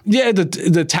chop. Yeah,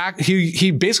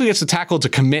 he basically gets the tackle to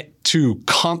commit to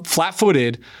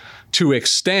flat-footed to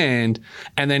extend,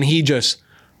 and then he just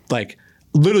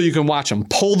literally you can watch him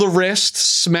pull the wrist,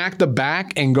 smack the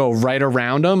back, and go right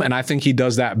around him. And I think he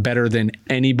does that better than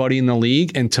anybody in the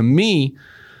league. And to me,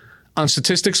 on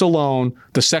statistics alone,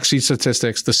 the sexy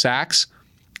statistics, the sacks,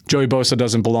 Joey Bosa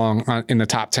doesn't belong in the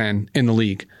top 10 in the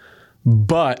league.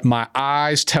 But my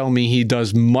eyes tell me he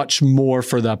does much more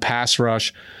for the pass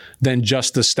rush than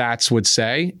just the stats would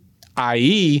say,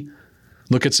 i.e.,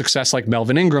 look at success like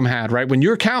Melvin Ingram had, right? When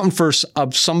you're accounting for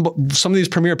some of these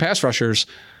premier pass rushers,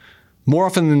 more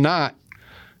often than not,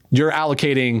 you're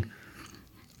allocating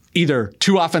either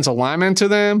 2 offensive linemen to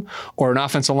them or an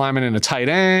offensive lineman and a tight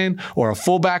end or a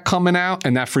fullback coming out,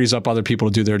 and that frees up other people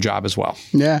to do their job as well.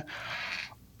 Yeah.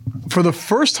 For the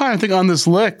first time, I think, on this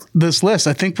list,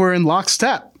 I think we're in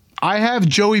lockstep. I have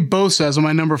Joey Bosa as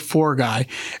my number 4 guy.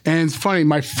 And it's funny,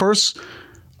 my first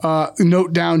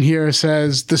note down here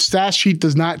says the stat sheet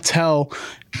does not tell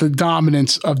the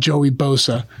dominance of Joey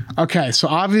Bosa. Okay, so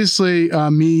obviously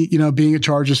me, being a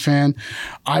Chargers fan,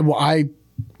 I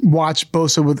watch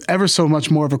Bosa with ever so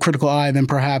much more of a critical eye than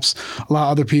perhaps a lot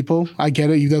of other people. I get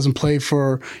it. He doesn't play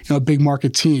for a big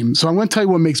market team. So I'm going to tell you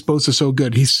what makes Bosa so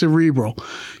good. He's cerebral.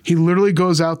 He literally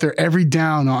goes out there every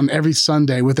down on every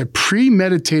Sunday with a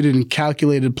premeditated and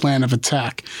calculated plan of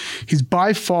attack. He's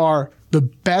by far the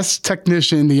best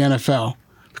technician in the NFL.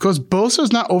 Because Bosa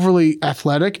is not overly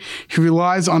athletic, he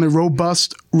relies on a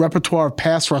robust repertoire of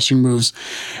pass rushing moves.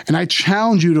 And I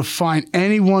challenge you to find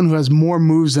anyone who has more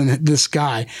moves than this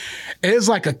guy. It is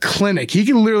like a clinic. He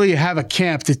can literally have a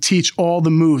camp to teach all the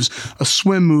moves. A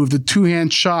swim move, the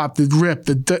 2-hand chop, the rip,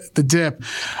 the dip.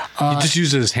 He just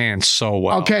uses his hands so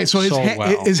well. Okay, so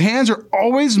his hands are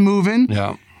always moving.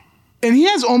 Yeah. And he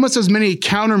has almost as many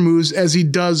counter moves as he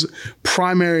does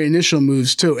primary initial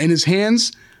moves too. And his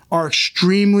hands are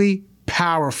extremely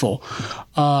powerful.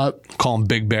 Call him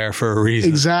Big Bear for a reason.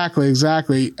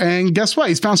 Exactly. And guess what?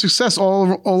 He's found success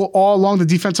all along the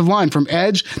defensive line, from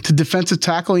edge to defensive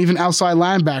tackle, even outside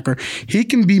linebacker. He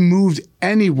can be moved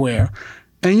anywhere.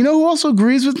 And you know who also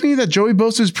agrees with me that Joey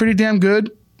Bosa is pretty damn good?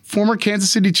 Former Kansas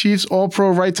City Chiefs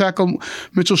All-Pro right tackle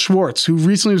Mitchell Schwartz, who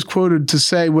recently was quoted to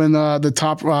say when the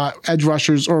top edge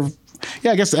rushers,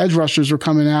 the edge rushers were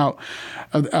coming out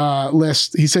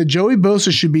list, he said Joey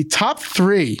Bosa should be top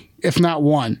 3, if not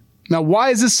 1. Now,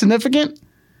 why is this significant?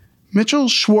 Mitchell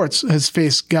Schwartz has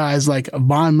faced guys like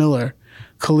Von Miller,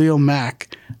 Khalil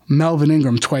Mack, Melvin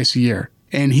Ingram twice a year,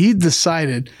 and he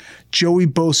decided Joey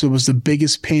Bosa was the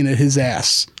biggest pain in his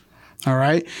ass. All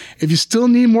right. If you still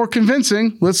need more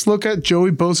convincing, let's look at Joey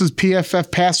Bosa's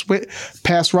PFF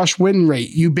pass rush win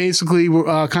rate. You basically were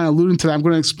kind of alluding to that. I'm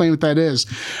going to explain what that is.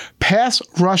 Pass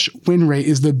rush win rate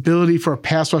is the ability for a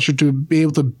pass rusher to be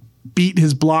able to beat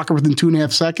his blocker within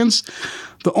 2.5 seconds.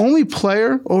 The only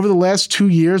player over the last 2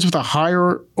 years with a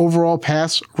higher overall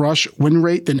pass rush win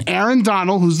rate than Aaron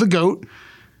Donald, who's the GOAT,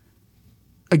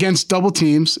 against double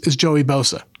teams is Joey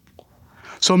Bosa.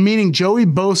 So meaning Joey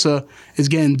Bosa is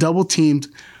getting double teamed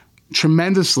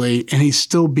tremendously, and he's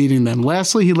still beating them.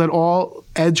 Lastly, he led all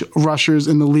edge rushers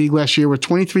in the league last year with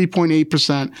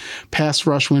 23.8% pass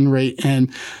rush win rate,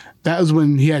 and that was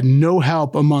when he had no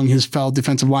help among his fellow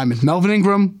defensive linemen. Melvin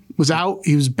Ingram was out.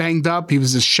 He was banged up. He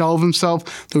was a shell of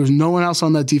himself. There was no one else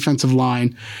on that defensive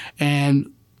line,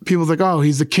 and people think, oh,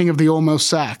 he's the king of the almost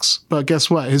sacks. But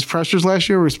guess what? His pressures last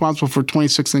year were responsible for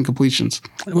 26 incompletions.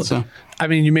 So, I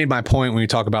mean, you made my point when you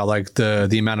talk about like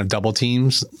the amount of double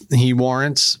teams he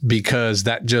warrants, because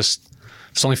that just,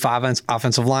 it's only 5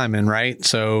 offensive linemen, right?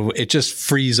 So it just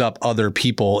frees up other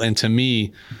people. And to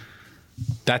me,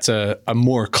 that's a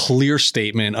more clear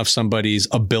statement of somebody's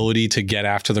ability to get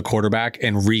after the quarterback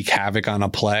and wreak havoc on a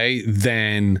play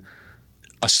than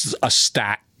a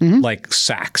stat like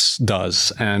sacks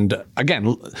does. And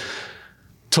again,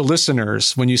 to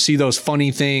listeners, when you see those funny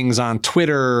things on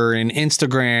Twitter and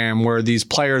Instagram where these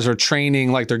players are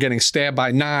training like they're getting stabbed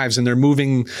by knives and they're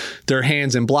moving their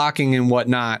hands and blocking and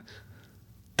whatnot,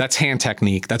 that's hand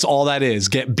technique. That's all that is.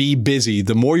 Be busy.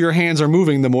 The more your hands are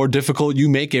moving, the more difficult you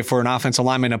make it for an offensive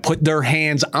lineman to put their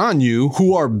hands on you,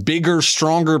 who are bigger,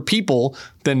 stronger people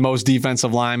than most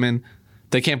defensive linemen.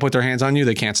 They can't put their hands on you.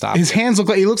 They can't stop. His hands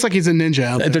he looks like he's a ninja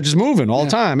out there. They're just moving all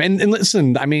the time. And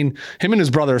listen, I mean, him and his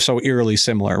brother are so eerily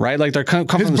similar, right? Like they're come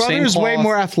from the same cloth. His brother is way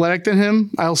more athletic than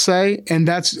him, I'll say. And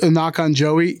that's a knock on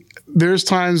Joey. There's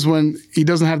times when he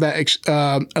doesn't have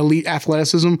that elite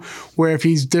athleticism where if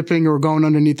he's dipping or going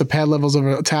underneath the pad levels of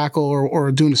a tackle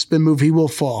or doing a spin move, he will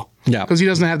fall. Yeah. Because he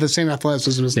doesn't have the same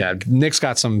athleticism as Nick's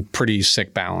got some pretty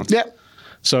sick balance. Yep.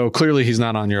 So clearly he's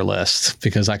not on your list,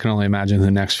 because I can only imagine the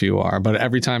next few are. But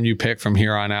every time you pick from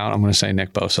here on out, I'm going to say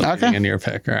Nick Bosa in your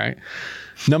pick, all right?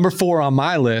 Number 4 on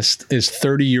my list is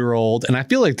 30-year-old. And I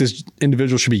feel like this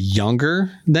individual should be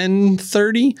younger than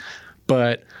 30,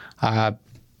 but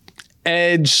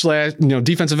edge /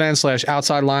 defensive end /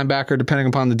 outside linebacker, depending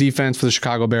upon the defense, for the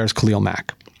Chicago Bears, Khalil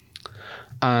Mack.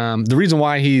 The reason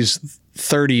why he's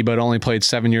 30 but only played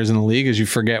 7 years in the league is you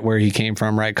forget where he came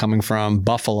from, right? Coming from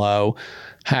Buffalo,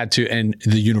 and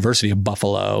the University of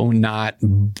Buffalo, not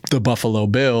the Buffalo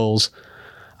Bills.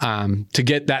 To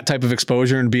get that type of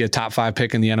exposure and be a top 5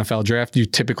 pick in the NFL draft, you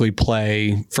typically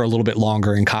play for a little bit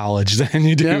longer in college than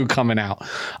you do coming out.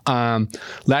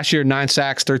 Last year, 9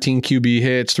 sacks, 13 QB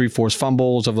hits, 3 forced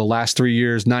fumbles. Over the last 3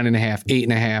 years, 9.5,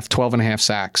 8.5, 12.5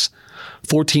 sacks,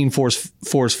 14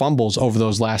 forced fumbles over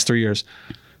those last 3 years.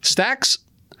 Stacks,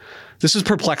 this is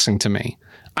perplexing to me.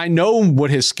 I know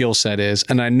what his skill set is,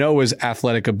 and I know his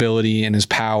athletic ability and his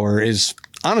power is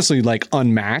honestly like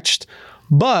unmatched,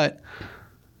 but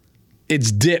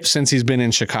it's dipped since he's been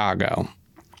in Chicago.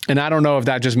 And I don't know if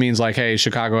that just means like, hey,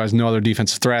 Chicago has no other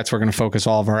defensive threats. We're going to focus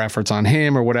all of our efforts on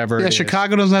him or whatever. Yeah,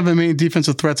 Chicago doesn't have as many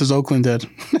defensive threats as Oakland did.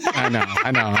 I know.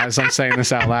 As I'm saying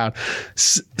this out loud.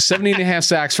 70.5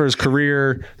 sacks for his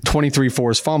career, 23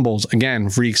 forced fumbles. Again,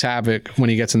 wreaks havoc when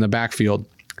he gets in the backfield.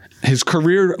 His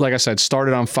career, like I said,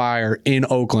 started on fire in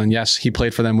Oakland. Yes, he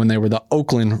played for them when they were the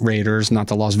Oakland Raiders, not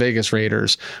the Las Vegas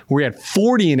Raiders, where he had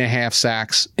 40.5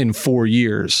 sacks in 4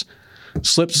 years.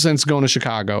 Slipped since going to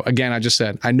Chicago. Again, I just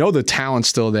said, I know the talent's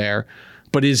still there,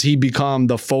 but has he become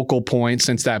the focal point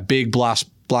since that big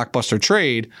blockbuster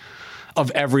trade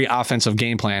of every offensive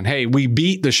game plan? Hey, we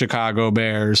beat the Chicago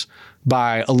Bears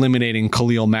by eliminating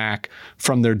Khalil Mack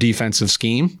from their defensive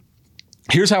scheme.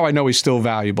 Here's how I know he's still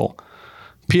valuable.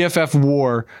 PFF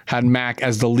WAR had Mack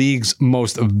as the league's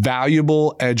most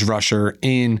valuable edge rusher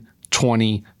in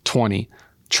 2020.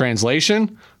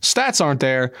 Translation, stats aren't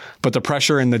there, but the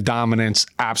pressure and the dominance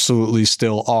absolutely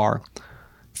still are.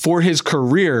 For his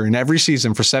career in every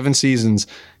season, for 7 seasons,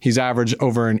 he's averaged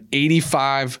over an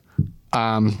 85,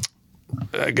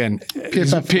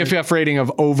 PFF rating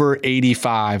of over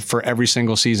 85 for every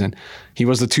single season. He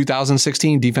was the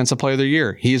 2016 Defensive Player of the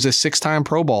Year. He is a 6-time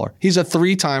Pro Bowler. He's a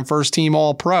 3-time first-team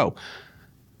All-Pro.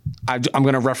 I'm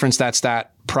going to reference that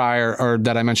stat prior, or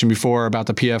that I mentioned before, about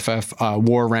the PFF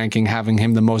WAR ranking having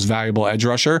him the most valuable edge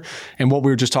rusher. And what we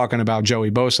were just talking about,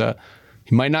 Joey Bosa.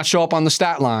 He might not show up on the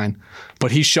stat line,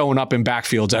 but he's showing up in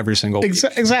backfields every single week.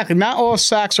 Exactly. Not all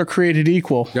sacks are created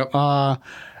equal. Yep.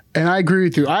 And I agree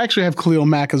with you. I actually have Khalil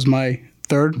Mack as my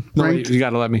third ranked. You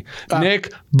got to let me.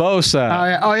 Nick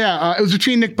Bosa. It was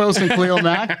between Nick Bosa and Khalil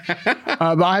Mack.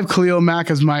 But I have Khalil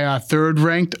Mack as my third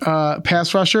ranked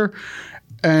pass rusher.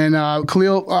 And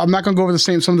Khalil, I'm not going to go over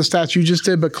some of the stats you just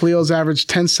did, but Khalil's averaged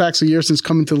 10 sacks a year since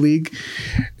coming to league,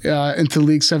 into the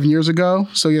league 7 years ago.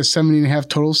 So he has 70.5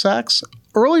 total sacks.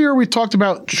 Earlier, we talked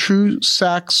about true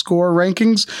sack score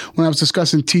rankings when I was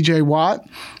discussing TJ Watt.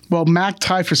 Well, Mack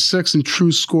tied for 6th in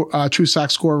true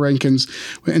sack score rankings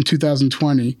in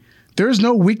 2020. There is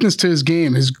no weakness to his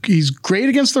game. He's great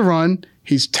against the run.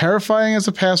 He's terrifying as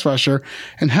a pass rusher.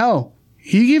 And hell,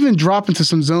 he even dropped into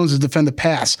some zones to defend the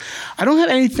pass. I don't have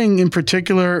anything in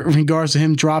particular in regards to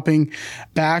him dropping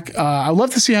back. I'd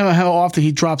love to see how often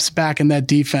he drops back in that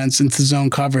defense into zone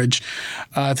coverage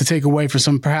to take away for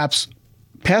some perhaps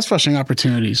pass rushing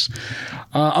opportunities.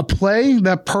 A play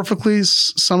that perfectly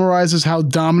summarizes how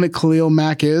dominant Khalil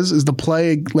Mack is the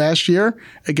play last year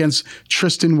against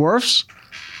Tristan Wirfs.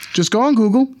 Just go on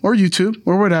Google or YouTube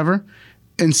or whatever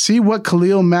and see what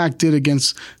Khalil Mack did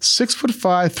against 6'5",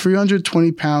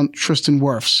 320-pound Tristan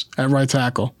Wirfs at right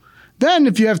tackle. Then,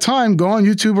 if you have time, go on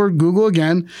YouTube or Google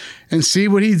again and see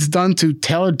what he's done to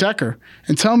Taylor Decker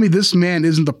and tell me this man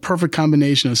isn't the perfect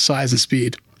combination of size and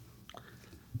speed.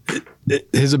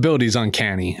 His ability is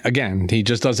uncanny. Again, he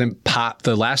just doesn't pop.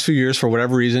 The last few years, for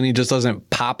whatever reason, he just doesn't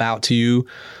pop out to you.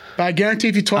 But I guarantee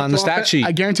if you talk on the stat sheet,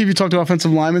 I guarantee if you talk to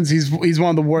offensive linemen, he's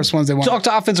one of the worst ones they want. Talk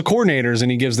to offensive coordinators,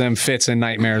 and he gives them fits and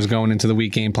nightmares going into the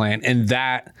week game plan, and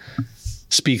that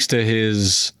speaks to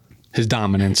his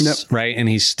dominance, right? And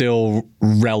he's still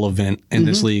relevant in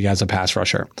this league as a pass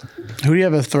rusher. Who do you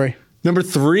have at 3? Number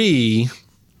 3,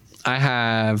 I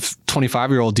have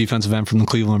 25-year-old defensive end from the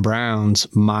Cleveland Browns,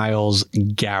 Myles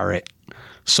Garrett.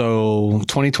 So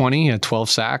 2020, he had 12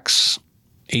 sacks,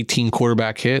 18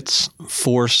 quarterback hits,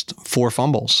 forced 4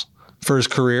 fumbles. For his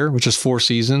career, which is 4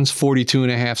 seasons,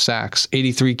 42.5 sacks,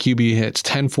 83 QB hits,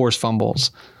 10 forced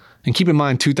fumbles. And keep in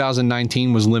mind,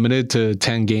 2019 was limited to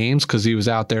 10 games because he was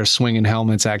out there swinging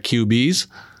helmets at QBs.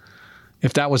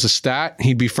 If that was a stat,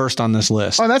 he'd be first on this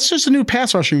list. Oh, that's just a new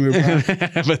pass rushing move.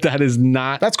 But that is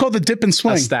not. That's called the dip and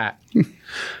swing. A stat.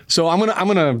 So I'm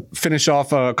gonna finish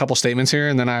off a couple statements here,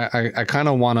 and then I kind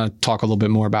of want to talk a little bit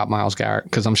more about Myles Garrett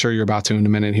because I'm sure you're about to in a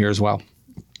minute here as well.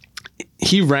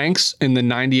 He ranks in the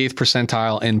 98th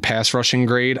percentile in pass rushing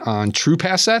grade on true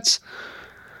pass sets,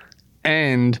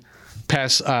 and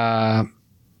with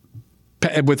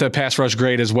a pass rush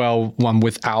grade as well, one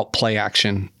without play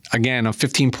action. Again, a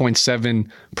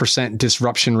 15.7%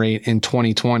 disruption rate in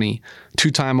 2020.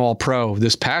 2-time All-Pro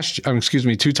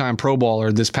two-time Pro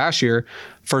Bowler this past year,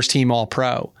 first-team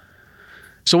All-Pro.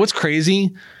 So what's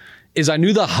crazy is I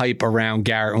knew the hype around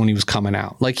Garrett when he was coming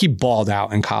out. Like, he balled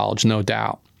out in college, no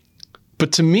doubt.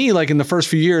 But to me, like in the first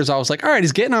few years, I was like, all right,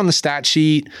 he's getting on the stat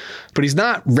sheet, but he's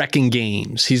not wrecking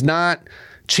games. He's not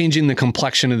changing the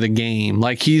complexion of the game.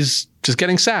 Like, he's just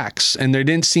getting sacks. And there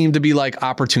didn't seem to be like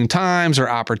opportune times or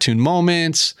opportune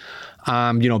moments,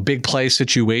 big play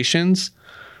situations.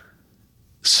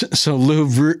 So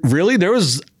Lou, really, there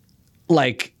was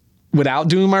like, without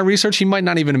doing my research, he might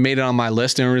not even have made it on my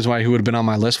list. The only reason why he would have been on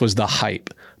my list was the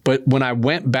hype. But when I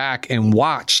went back and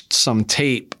watched some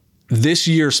tape this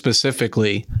year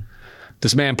specifically,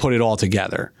 this man put it all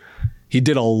together. He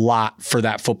did a lot for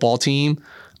that football team,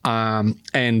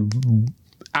 and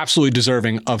absolutely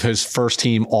deserving of his first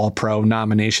team All-Pro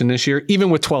nomination this year, even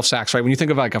with 12 sacks, right? When you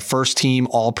think of like a first team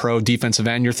All-Pro defensive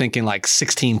end, you're thinking like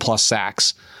 16 plus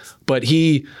sacks. But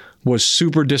he was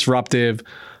super disruptive,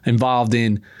 involved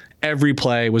in every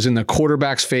play, was in the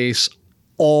quarterback's face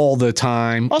all the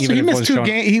time. Also, he missed 2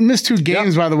 games. He missed 2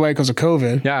 games, by the way, because of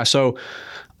COVID. Yeah, so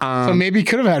maybe he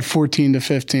could have had 14 to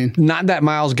 15. Not that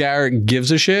Myles Garrett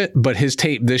gives a shit, but his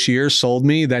tape this year sold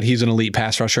me that he's an elite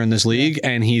pass rusher in this league,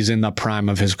 and he's in the prime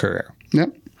of his career.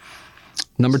 Yep.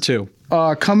 Number 2,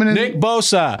 Coming in, Nick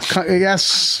Bosa.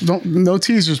 Yes, no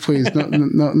teasers, please.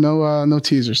 No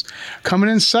teasers. Coming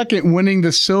in second, winning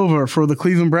the silver for the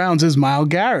Cleveland Browns is Myles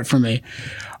Garrett for me.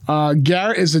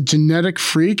 Garrett is a genetic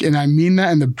freak, and I mean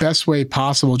that in the best way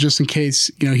possible. Just in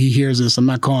case he hears this, I'm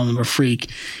not calling him a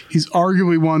freak. He's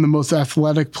arguably one of the most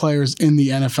athletic players in the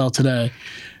NFL today.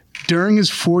 During his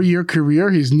 4-year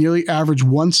career, he's nearly averaged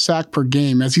 1 sack per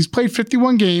game, as he's played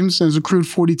 51 games and has accrued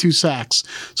 42 sacks.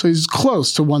 So he's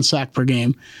close to 1 sack per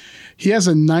game. He has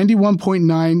a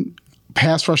 91.9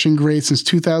 pass rushing grade since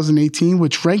 2018,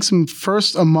 which ranks him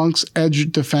first amongst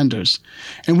edge defenders.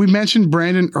 And we mentioned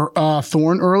Brandon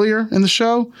Thorne earlier in the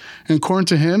show, and according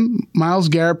to him, Myles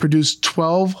Garrett produced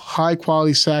 12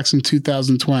 high-quality sacks in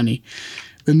 2020.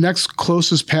 The next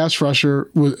closest pass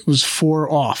rusher was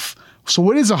 4 off. So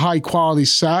what is a high-quality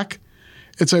sack?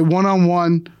 It's a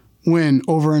one-on-one win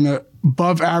over an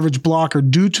above-average blocker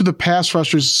due to the pass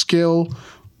rusher's skill,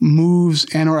 moves,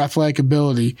 and/or athletic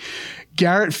ability.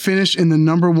 Garrett finished in the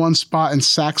number 1 spot in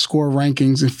sack score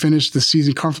rankings and finished the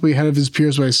season comfortably ahead of his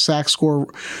peers with a sack score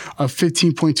of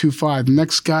 15.25. The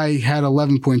next guy had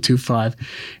 11.25. And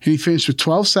he finished with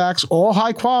 12 sacks, all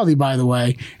high quality, by the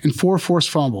way, and 4 forced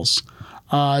fumbles.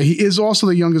 He is also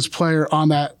the youngest player on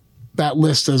that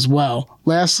list as well.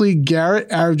 Lastly, Garrett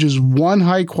averages 1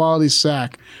 high-quality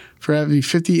sack for every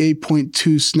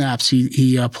 58.2 snaps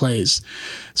he plays.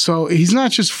 So he's not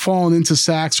just falling into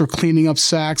sacks or cleaning up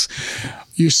sacks.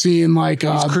 You're seeing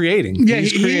he's creating. Yeah,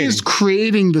 he is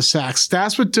creating the sacks.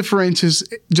 That's what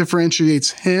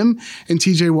differentiates him and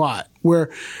TJ Watt,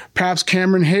 where perhaps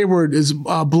Cameron Hayward is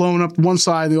blowing up one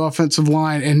side of the offensive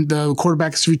line and the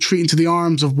quarterback is retreating to the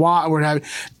arms of Watt or what have you.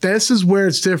 This is where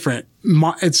it's different.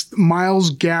 It's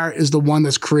Myles Garrett is the one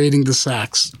that's creating the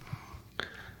sacks.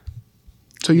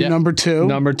 So you're number 2.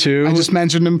 Number 2. I just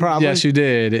mentioned him probably. Yes, you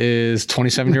did. Is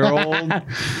 27-year-old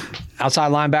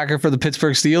outside linebacker for the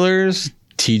Pittsburgh Steelers,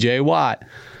 TJ Watt.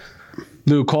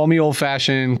 Lou, call me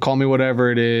old-fashioned, call me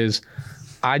whatever it is.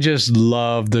 I just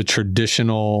love the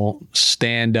traditional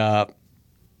stand-up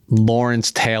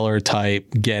Lawrence Taylor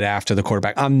type get after the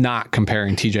quarterback. I'm not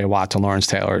comparing TJ Watt to Lawrence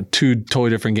Taylor. 2 totally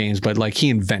different games, but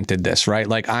he invented this,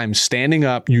 right? I'm standing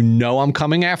up. I'm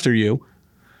coming after you.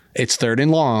 It's 3rd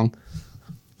and long.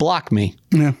 Block me.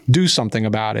 Yeah. Do something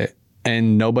about it.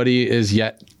 And nobody is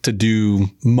yet to do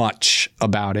much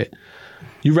about it.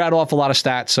 You rattle off a lot of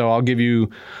stats, so I'll give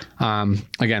you,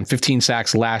 again, 15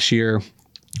 sacks last year,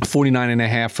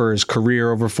 49.5 for his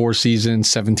career over 4 seasons,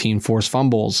 17 forced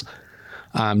fumbles.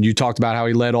 You talked about how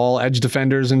he led all edge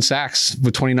defenders in sacks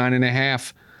with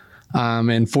 29.5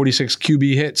 and 46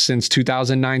 QB hits since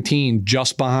 2019,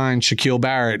 just behind Shaquille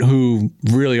Barrett, who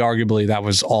really arguably that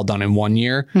was all done in 1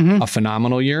 year, a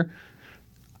phenomenal year.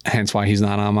 Hence why he's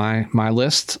not on my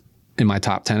list, in my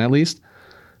top 10 at least.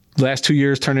 The last 2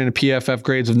 years turned into PFF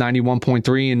grades of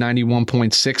 91.3 and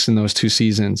 91.6 in those 2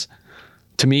 seasons.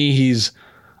 To me, he's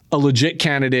a legit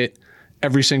candidate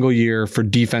every single year for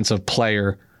Defensive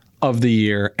Player of the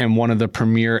Year and one of the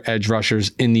premier edge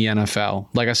rushers in the NFL.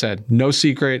 Like I said, no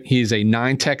secret. He is a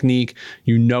 9 technique.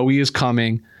 You know he is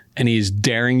coming, and he is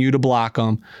daring you to block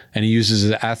him, and he uses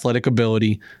his athletic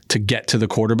ability to get to the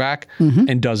quarterback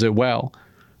and does it well.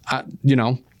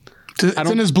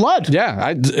 It's in his blood.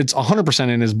 Yeah, it's 100%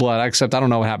 in his blood, except I don't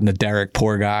know what happened to Derek,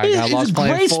 poor guy. He's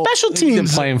great special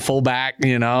teams. Playing fullback,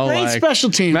 Great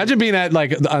special teams. Imagine being at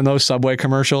on those Subway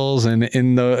commercials and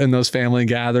in those family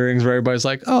gatherings where everybody's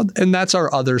like, oh, and that's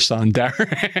our other son,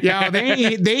 Derek. Yeah,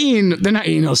 they're not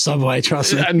eating no Subway,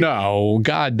 trust me. No,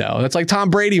 God, no. That's like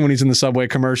Tom Brady when he's in the Subway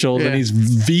commercials and he's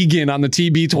vegan on the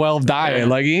TB12 diet.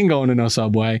 Yeah. He ain't going to no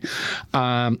Subway.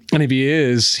 And if he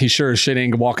is, he sure as shit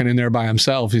ain't walking in there by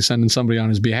himself. He's sending somebody on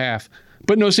his behalf.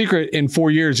 But no secret, in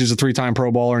 4 years, he's a 3-time Pro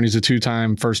Bowler and he's a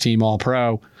 2-time first-team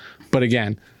All-Pro. But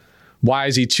again, why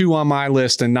is he 2 on my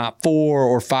list and not 4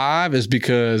 or 5 is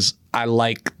because I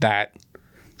like that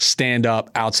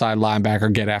stand-up outside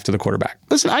linebacker, get after the quarterback.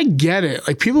 Listen, I get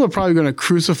it. People are probably going to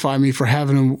crucify me for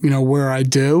having him, where I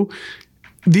do.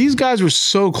 These guys were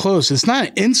so close. It's not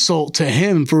an insult to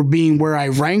him for being where I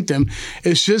ranked him.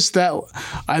 It's just that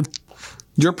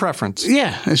your preference.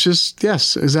 Yeah, it's just,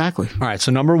 yes, exactly. All right,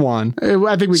 so number 1,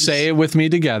 I think we say it with me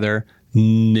together.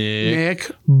 Nick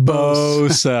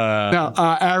Bosa. No,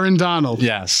 Aaron Donald.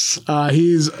 Yes.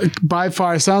 He's by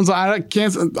far, sounds like,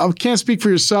 I can't speak for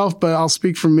yourself, but I'll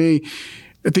speak for me.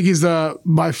 I think he's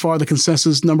by far the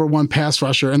consensus number 1 pass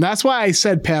rusher. And that's why I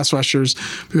said pass rushers,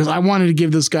 because I wanted to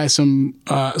give this guy some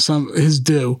his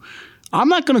due. I'm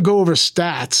not going to go over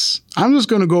stats. I'm just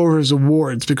going to go over his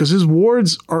awards because his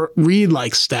awards read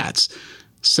like stats.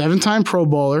 7-time Pro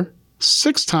Bowler,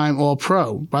 6-time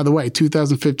All-Pro. By the way,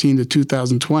 2015 to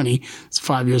 2020, it's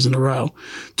 5 years in a row.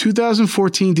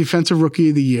 2014 Defensive Rookie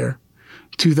of the Year.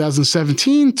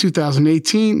 2017,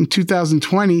 2018, and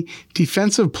 2020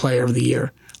 Defensive Player of the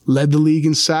Year. Led the league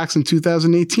in sacks in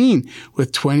 2018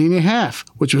 with 20.5,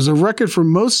 which was a record for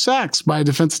most sacks by a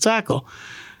defensive tackle.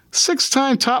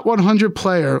 6-time top 100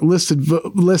 player list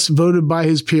voted by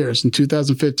his peers. In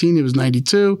 2015, he was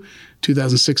 92.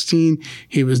 2016,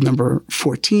 he was number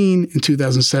 14. In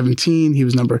 2017, he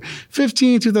was number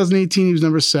 15. 2018, he was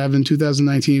number 7.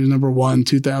 2019, he was number 1.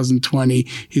 2020,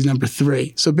 he's number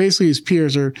 3. So basically, his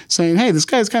peers are saying, hey, this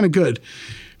guy's kind of good.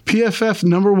 PFF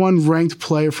number 1 ranked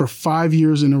player for 5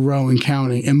 years in a row and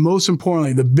counting. And most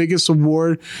importantly, the biggest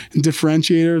award and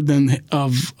differentiator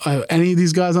of any of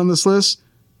these guys on this list,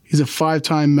 he's a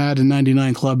 5-time Madden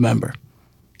 99 club member.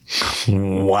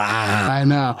 Wow. I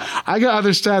know. I got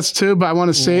other stats too, but I want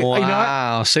to say, wow.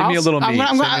 You know, save me a little meat.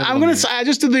 I'm going to say, I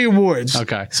just did the awards.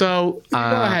 Okay. So go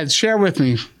ahead, share with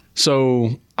me. So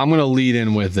I'm going to lead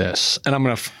in with this, and I'm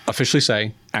going to officially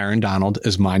say Aaron Donald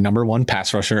is my number 1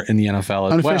 pass rusher in the NFL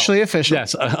as unofficially, well. officially.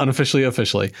 Yes, unofficially,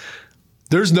 officially.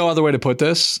 There's no other way to put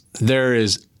this. There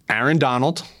is Aaron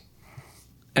Donald,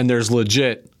 and there's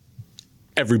legit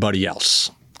everybody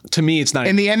else. To me, it's not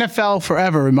in the NFL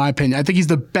forever, in my opinion. I think he's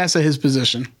the best at his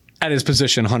position. At his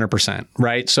position, 100%,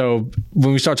 right? So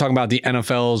when we start talking about the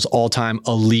NFL's all-time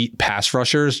elite pass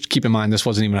rushers, keep in mind this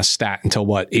wasn't even a stat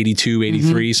until 82,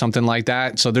 83, something like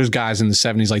that. So there's guys in the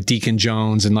 70s like Deacon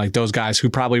Jones and like those guys who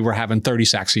probably were having 30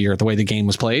 sacks a year the way the game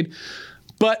was played.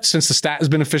 But since the stat has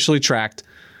been officially tracked,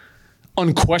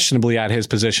 unquestionably at his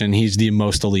position, he's the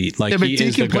most elite. Like, but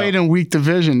Deacon played in weak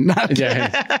division.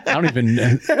 Yeah, I don't even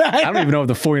know if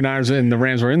the 49ers and the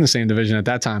Rams were in the same division at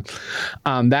that time.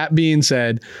 That being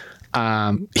said,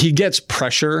 he gets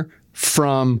pressure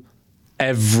from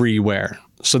everywhere.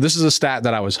 So this is a stat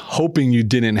that I was hoping you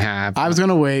didn't have. I was going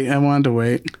to wait. I wanted to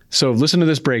wait. So listen to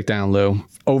this breakdown, Lou.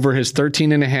 Over his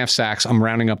 13.5 sacks, I'm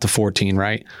rounding up to 14,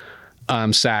 right?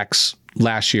 Sacks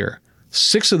last year.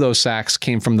 6 of those sacks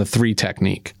came from the 3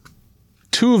 technique.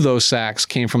 2 of those sacks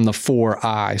came from the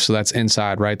 4-eye. So that's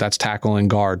inside, right? That's tackle and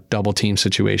guard, double team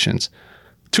situations.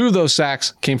 2 of those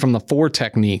sacks came from the 4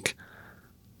 technique,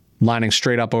 lining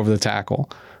straight up over the tackle.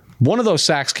 1 of those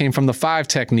sacks came from the 5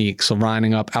 technique, so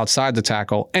lining up outside the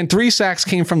tackle. And 3 sacks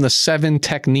came from the 7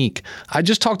 technique. I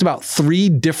just talked about 3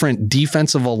 different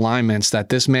defensive alignments that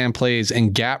this man plays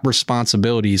and gap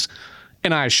responsibilities.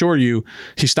 And I assure you,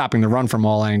 he's stopping the run from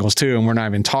all angles too, and we're not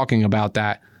even talking about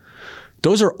that.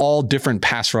 Those are all different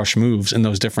pass rush moves in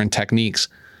those different techniques.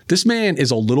 This man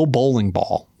is a little bowling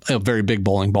ball, a very big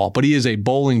bowling ball, but he is a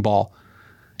bowling ball.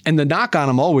 And the knock on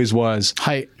him always was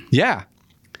height. Yeah.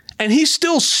 And he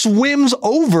still swims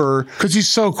over. Because he's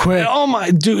so quick. Oh my,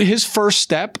 dude, his first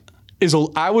step is,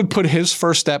 I would put his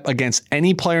first step against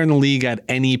any player in the league at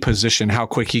any position, how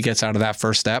quick he gets out of that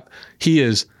first step. He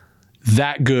is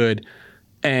that good.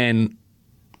 And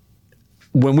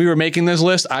when we were making this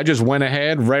list, I just went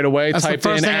ahead right away, typed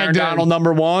in Aaron Donald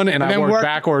number 1, and I worked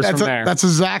backwards from there. That's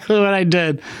exactly what I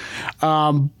did.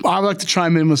 I would like to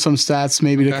chime in with some stats,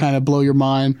 maybe to kind of blow your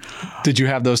mind. Did you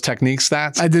have those technique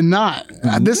stats? I did not.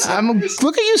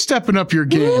 Look at you stepping up your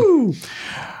game. Woo!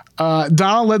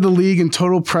 Donald led the league in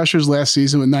total pressures last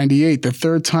season with 98, the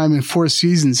 3rd time in 4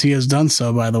 seasons he has done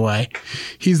so, by the way.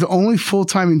 He's the only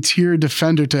full-time interior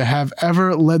defender to have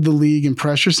ever led the league in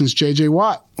pressure since J.J.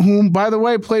 Watt, whom, by the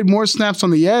way, played more snaps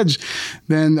on the edge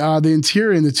than the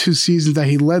interior in the 2 seasons that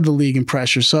he led the league in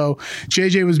pressure. So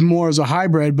J.J. was more as a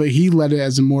hybrid, but he led it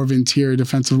as a more of an interior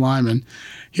defensive lineman.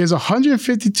 He has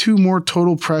 152 more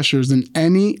total pressures than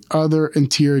any other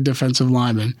interior defensive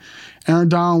lineman. Aaron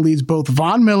Donald leads both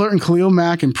Von Miller and Khalil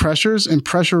Mack in pressures and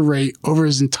pressure rate over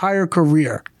his entire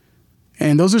career.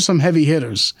 And those are some heavy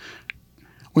hitters.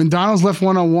 When Donald's left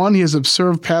one-on-one, he has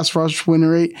observed pass rush win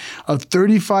rate of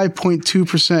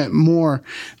 35.2%, more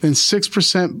than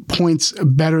 6% points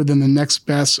better than the next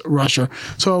best rusher.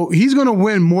 So he's going to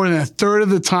win more than a third of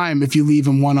the time if you leave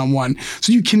him one-on-one.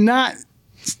 So you cannot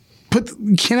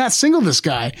single this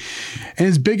guy. And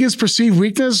his biggest perceived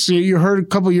weakness, you heard a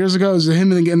couple of years ago, is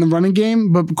him in the running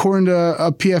game. But according to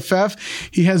PFF,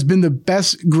 he has been the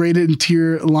best graded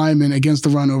interior lineman against the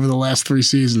run over the last 3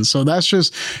 seasons. So that's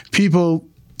just people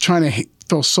trying to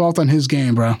throw salt on his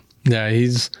game, bro. Yeah,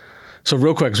 so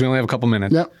real quick, because we only have a couple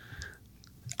minutes. Yep.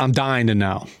 I'm dying to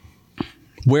know.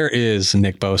 Where is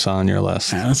Nick Bosa on your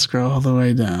list? Yeah, let's scroll all the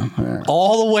way down. There.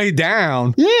 All the way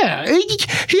down? Yeah.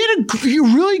 He had a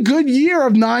really good year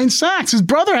of 9 sacks. His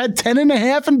brother had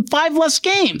 10.5 and 5 less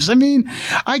games. I mean,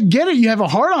 I get it. You have a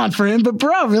hard on for him, but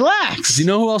bro, relax. Do you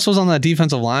know who else was on that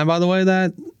defensive line, by the way,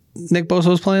 that Nick Bosa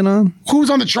was playing on? Who's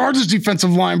on the Chargers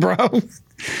defensive line, bro?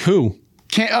 Who?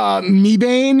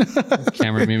 Mebane.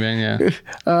 Cameron Mebane,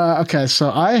 yeah. Okay,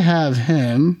 so I have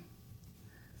him.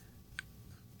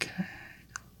 Okay.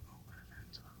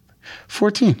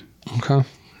 14. Okay.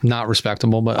 Not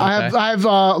respectable, but okay. I have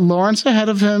Lawrence ahead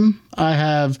of him. I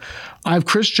have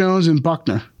Chris Jones and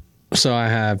Buckner. So I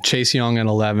have Chase Young at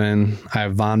 11. I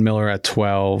have Von Miller at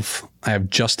 12. I have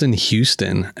Justin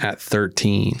Houston at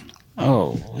 13.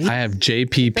 Oh. I have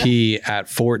JPP at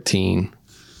 14.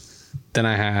 Then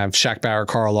I have Shaq Barrett,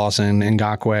 Carl Lawson,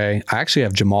 Ngakoue. I actually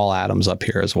have Jamal Adams up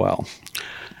here as well.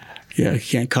 Yeah, he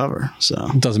can't cover, so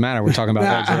it doesn't matter. We're talking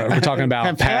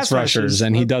about pass rushers,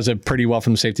 and he does it pretty well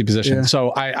from the safety position. Yeah.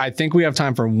 So I think we have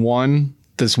time for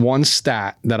this one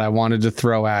stat that I wanted to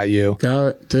throw at you. Go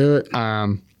it, do it.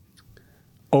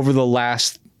 Over the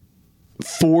last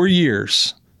 4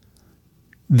 years,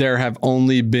 there have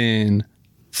only been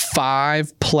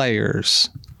 5 players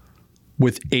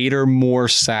with 8 or more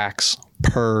sacks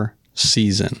per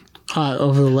season.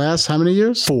 Over the last how many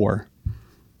years? 4.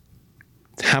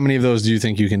 How many of those do you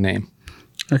think you can name?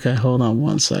 Okay, hold on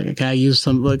one second. Can I use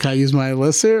my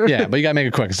list here? Yeah, but you got to make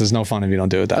it quick because there's no fun if you don't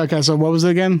do it that. Okay, so what was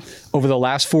it again? Over the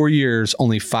last 4 years,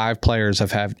 only 5 players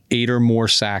have had 8 or more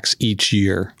sacks each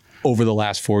year over the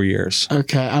last 4 years.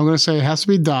 Okay, I'm going to say it has to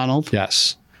be Donald.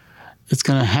 Yes. It's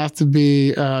going to have to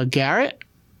be Garrett.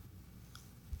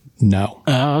 No.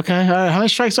 Oh, okay. All right. How many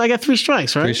strikes? So I got 3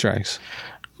 strikes, right? 3 strikes.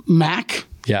 Mac.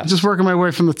 Yes. Just working my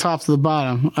way from the top to the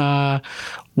bottom.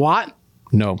 Watt.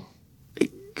 No.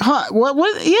 Huh?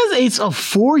 What? He has 8 of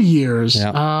 4 years.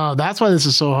 Yeah. Oh, that's why this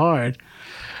is so hard.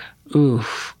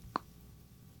 Oof.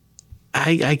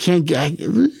 I can't.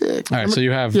 All right. So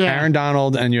you have Aaron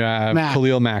Donald and you have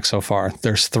Khalil Mack so far.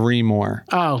 There's 3 more.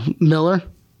 Oh, Miller.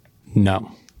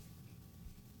 No.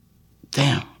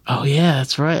 Damn. Oh yeah,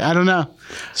 that's right. I don't know.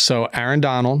 So Aaron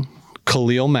Donald,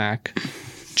 Khalil Mack,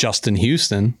 Justin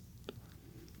Houston,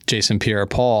 Jason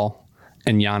Pierre-Paul,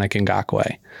 and Yannick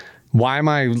Ngakoue. Why am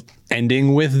I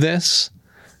ending with this?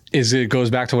 Is it goes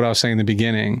back to what I was saying in the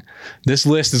beginning. This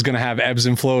list is going to have ebbs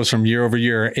and flows from year over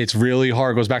year. It's really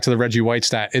hard. It goes back to the Reggie White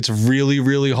stat. It's really,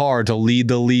 really hard to lead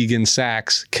the league in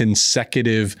sacks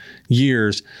consecutive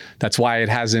years. That's why it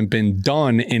hasn't been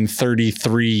done in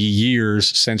 33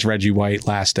 years since Reggie White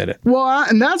last did it. Well,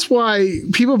 and that's why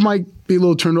people might be a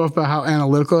little turned off by how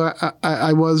analytical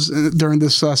I was during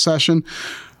this session.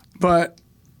 But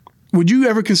would you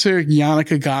ever consider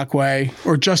Yannick Ngakoue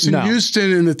or Justin Houston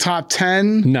in the top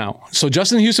 10? No. So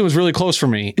Justin Houston was really close for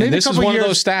me. Maybe and this is one of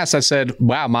those stats that said,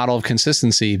 wow, model of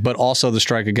consistency, but also the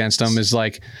strike against him is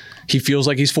like, he feels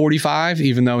like he's 45,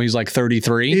 even though he's like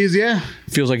 33.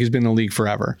 Feels like he's been in the league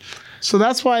forever. So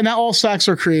that's why not all sacks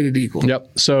are created equal.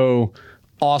 Yep. So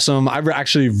awesome. I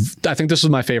think this was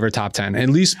my favorite top 10. At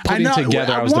least putting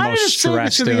together, I was the most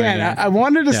stressed doing it. I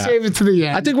wanted to save it to the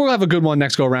end. I think we'll have a good one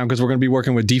next go around because we're going to be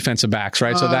working with defensive backs,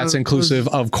 right? So that's inclusive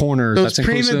of corners. That's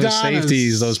inclusive of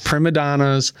safeties, those prima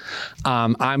donnas.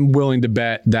 I'm willing to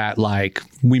bet that like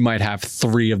we might have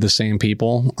 3 of the same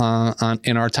people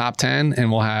in our top 10,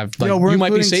 and we'll have like you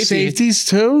might be safeties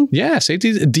too. Yeah,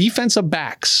 safeties, defensive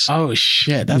backs. Oh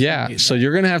shit! So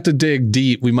you're going to have to dig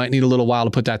deep. We might need a little while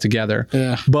to put that together. Yeah.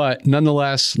 But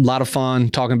nonetheless, a lot of fun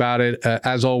talking about it.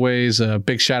 As always, a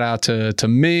big shout out to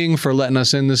Ming for letting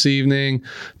us in this evening.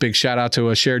 Big shout out to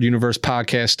a Shared Universe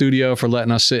podcast studio for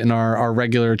letting us sit in our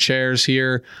regular chairs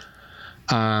here.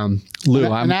 Lou,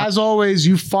 and as always,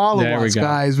 you follow us,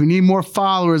 guys. We need more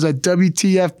followers at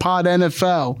WTF Pod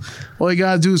NFL. All you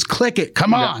gotta do is click it.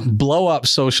 Come on, blow up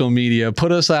social media.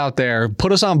 Put us out there.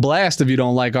 Put us on blast if you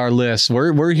don't like our list.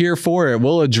 We're here for it.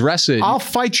 We'll address it. I'll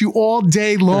fight you all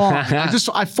day long.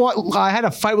 I had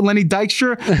a fight with Lenny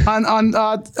Dykstra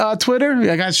on Twitter.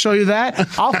 I gotta show you that.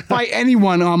 I'll fight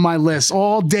anyone on my list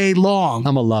all day long.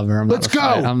 I'm a lover. Let's go.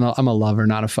 I'm a lover,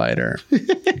 not a fighter.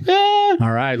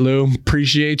 All right, Lou.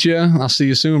 Appreciate you. I'll see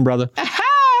you soon, brother.